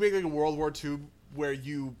point could you make like a World War II where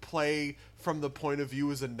you play from the point of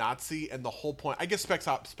view as a Nazi, and the whole point? I guess Spec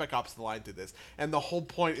Ops: The Line did this, and the whole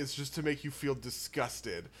point is just to make you feel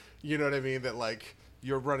disgusted. You know what I mean? That like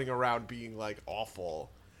you're running around being like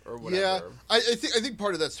awful or whatever. Yeah, I think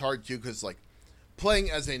part of that's hard too, because like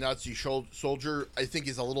playing as a Nazi soldier, I think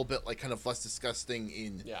is a little bit like kind of less disgusting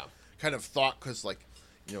in kind of thought, because like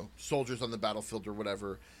soldiers on the battlefield or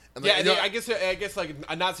whatever, And Yeah, and I guess like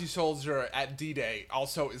a Nazi soldier at D-Day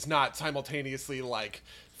also is not simultaneously like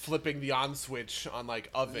flipping the on switch on like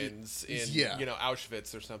ovens in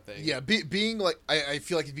Auschwitz or something. Yeah, being like I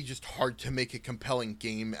feel like it'd be just hard to make a compelling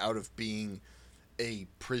game out of being a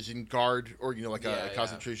prison guard or like a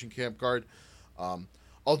concentration camp guard.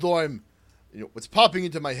 Although what's popping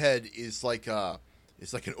into my head is like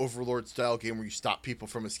it's like an Overlord style game where you stop people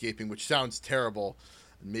from escaping, which sounds terrible.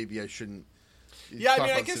 Maybe I shouldn't. Yeah, I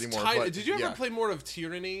mean, I guess. Did you ever play more of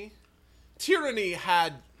Tyranny? Tyranny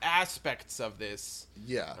had aspects of this.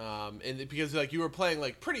 Yeah. And because like you were playing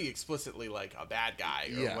like pretty explicitly like a bad guy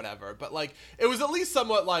or whatever, but like it was at least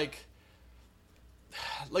somewhat like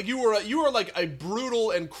you were like a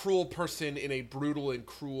brutal and cruel person in a brutal and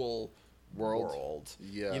cruel world.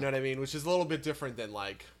 Yeah. You know what I mean? Which is a little bit different than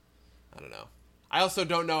like, I don't know. I also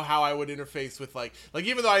don't know how I would interface with like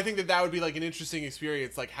even though I think that would be like an interesting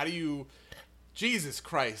experience, like how do you, Jesus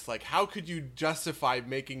Christ, like how could you justify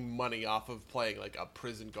making money off of playing like a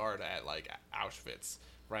prison guard at like Auschwitz,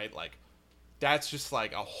 right? Like that's just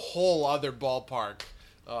like a whole other ballpark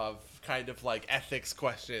of kind of like ethics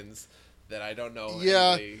questions that I don't know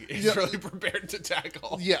anybody is really prepared to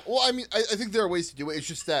tackle. Yeah, well, I mean, I think there are ways to do it. It's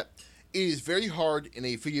just that it is very hard in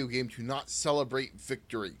a video game to not celebrate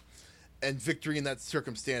victory. And victory in that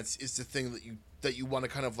circumstance is the thing that you want to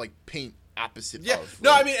kind of like paint opposite of. Right?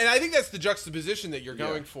 No, I mean, and I think that's the juxtaposition that you're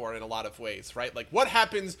going for in a lot of ways, right? Like what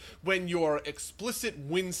happens when your explicit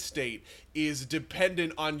win state is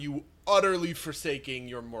dependent on you utterly forsaking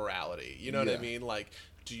your morality? You know what I mean? Like,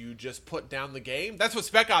 do you just put down the game? That's what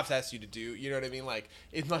Spec Ops asks you to do. You know what I mean? Like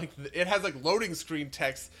it has like loading screen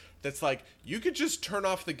text that's like, you could just turn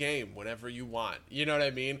off the game whenever you want. You know what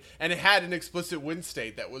I mean? And it had an explicit win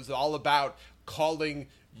state that was all about calling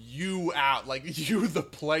you out, like you, the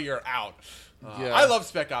player, out. I love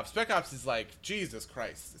Spec Ops. Spec Ops is like, Jesus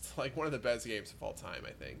Christ. It's like one of the best games of all time,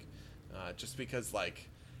 I think. Just because like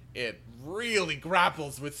it really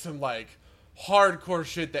grapples with some like hardcore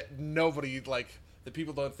shit that nobody like, that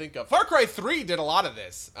people don't think of. Far Cry 3 did a lot of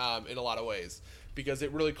this in a lot of ways, because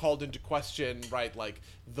it really called into question, right, like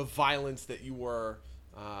the violence that you were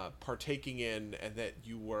partaking in and that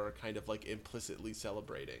you were kind of like implicitly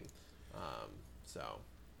celebrating.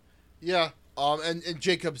 And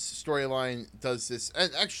Jacob's storyline does this,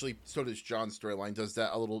 and actually so does John's storyline, does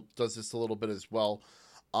this a little bit as well.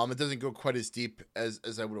 It doesn't go quite as deep as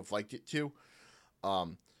I would have liked it to.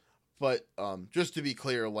 But just to be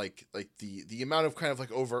clear, like the amount of kind of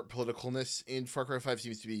like overt politicalness in Far Cry 5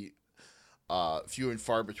 seems to be few and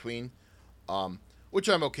far between, which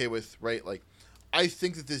I'm okay with, right? Like, I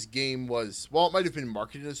think that this game was, while it might have been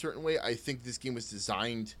marketed in a certain way, I think this game was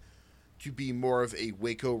designed to be more of a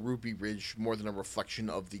Waco Ruby Ridge more than a reflection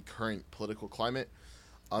of the current political climate.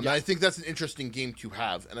 And I think that's an interesting game to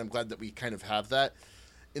have, and I'm glad that we kind of have that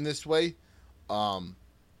in this way.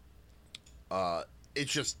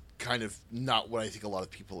 It's just kind of not what I think a lot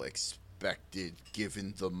of people expected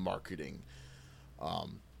given the marketing.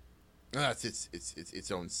 That's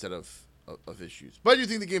its own set of issues. But I do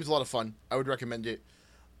think the game's a lot of fun. I would recommend it.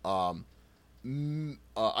 I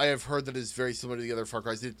have heard that it's very similar to the other Far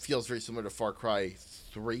Cry's. It feels very similar to Far Cry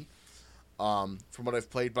 3 from what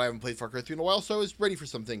I've played, but I haven't played Far Cry 3 in a while, so I was ready for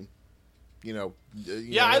something, I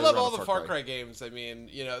love all the Far Cry games. I mean,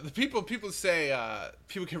 the people say,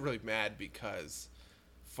 people get really mad because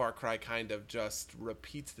Far Cry kind of just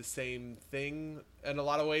repeats the same thing in a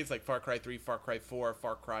lot of ways, like Far Cry 3, Far Cry 4,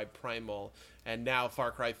 Far Cry Primal, and now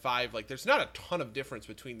Far Cry 5. Like, there's not a ton of difference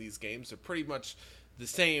between these games. They're pretty much the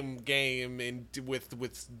same game with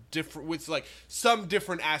like some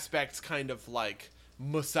different aspects kind of like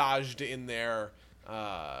massaged in there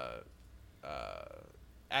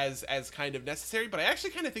as kind of necessary. But I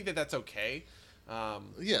actually kind of think that that's okay.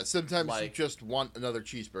 Sometimes you just want another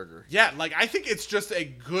cheeseburger. Yeah, like I think it's just a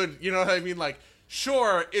good, you know what I mean? Like,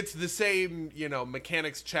 sure, it's the same,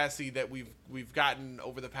 mechanics chassis that we've gotten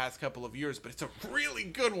over the past couple of years, but it's a really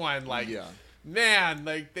good one. Like, man,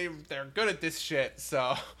 like they're good at this shit.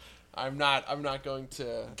 So I'm not going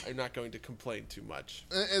to complain too much.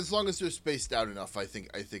 As long as they're spaced out enough, I think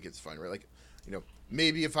it's fine, right? Like,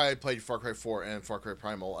 maybe if I had played Far Cry 4 and Far Cry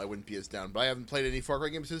Primal, I wouldn't be as down. But I haven't played any Far Cry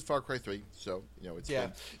games since Far Cry 3, so it's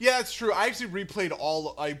good. Yeah, it's true. I actually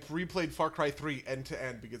replayed Far Cry 3 end to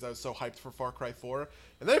end because I was so hyped for Far Cry 4,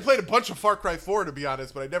 and then I played a bunch of Far Cry 4 to be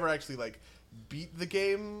honest, but I never actually like beat the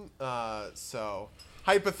game. So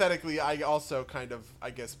hypothetically, I also kind of,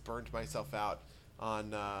 I guess, burned myself out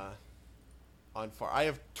on Far. I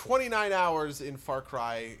have 29 hours in Far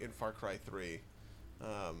Cry 3.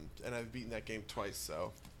 And I've beaten that game twice,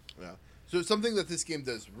 so. Yeah. So something that this game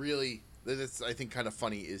does really, that's I think kind of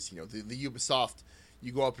funny is the Ubisoft.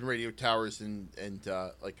 You go up in radio towers and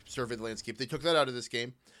like survey the landscape. They took that out of this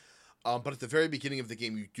game. But at the very beginning of the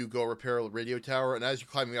game, you do go repair a radio tower, and as you're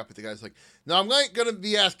climbing up, the guy's like, "No, I'm not going to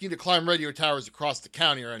be asking you to climb radio towers across the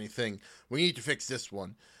county or anything. We need to fix this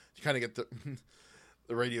one to kind of get the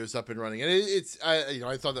the radios up and running." And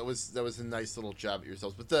I thought that was a nice little jab at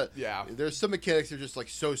yourselves. But there's some mechanics that are just like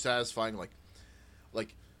so satisfying, like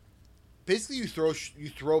basically you throw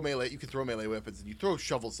melee, you can throw melee weapons, and you throw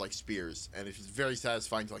shovels like spears, and it's just very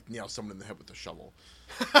satisfying to like nail someone in the head with a shovel.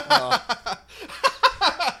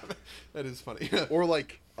 That is funny. Or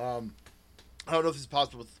like, I don't know if this is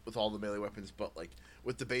possible with all the melee weapons, but like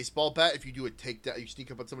with the baseball bat, if you do a takedown, you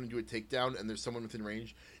sneak up on someone and do a takedown, and there's someone within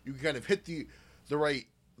range, you can kind of hit the right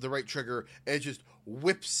trigger, and it just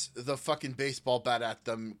whips the fucking baseball bat at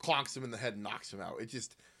them, clonks them in the head, and knocks them out. It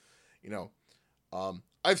just,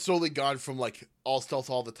 I've slowly gone from like all stealth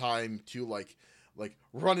all the time to like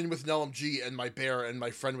running with an LMG and my bear and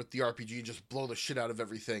my friend with the RPG and just blow the shit out of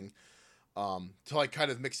everything. To like kind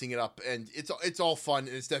of mixing it up, and it's all fun,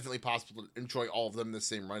 and it's definitely possible to enjoy all of them in the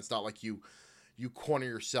same run. It's not like you corner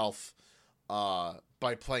yourself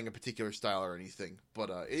by playing a particular style or anything, but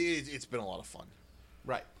it's been a lot of fun.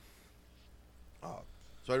 Right.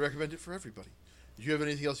 So I recommend it for everybody. Did you have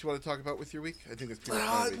anything else you want to talk about with your week? I think that's pretty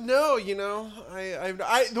much no.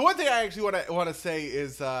 I the one thing I actually want to say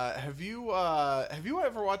is, have you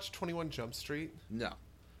ever watched 21 Jump Street? No.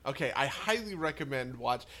 Okay, I highly recommend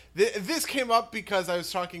watch. This came up because I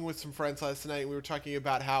was talking with some friends last night, and we were talking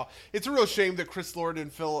about how it's a real shame that Chris Lord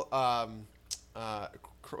and Phil,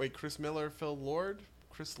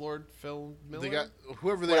 Chris Lord, Phil Miller. They got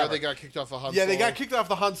whoever they are. They got kicked off of Han Solo. Yeah, they got kicked off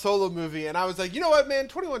the Han Solo movie, and I was like, you know what, man,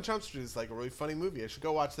 21 Jump Street is like a really funny movie. I should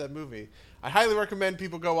go watch that movie. I highly recommend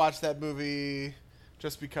people go watch that movie,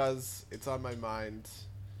 just because it's on my mind.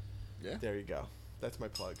 Yeah. There you go. That's my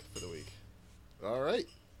plug for the week. All right.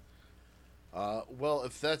 Well,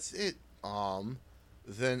 if that's it,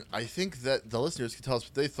 then I think that the listeners can tell us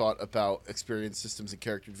what they thought about experience systems and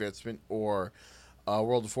character advancement, or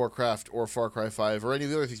World of Warcraft, or Far Cry 5, or any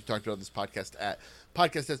of the other things we talked about on this podcast at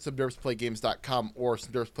podcast@somenervousplaygames.com or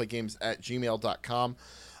somenervousplaygames@gmail.com.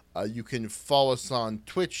 You can follow us on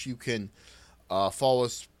Twitch. You can follow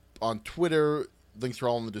us on Twitter. Links are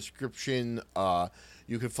all in the description.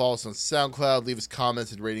 You can follow us on SoundCloud. Leave us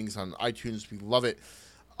comments and ratings on iTunes. We love it.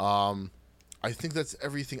 I think that's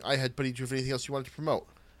everything I had. Buddy, do you have anything else you wanted to promote?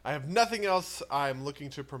 I have nothing else I'm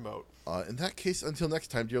looking to promote. In that case, until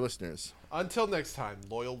next time, dear listeners. Until next time,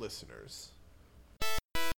 loyal listeners.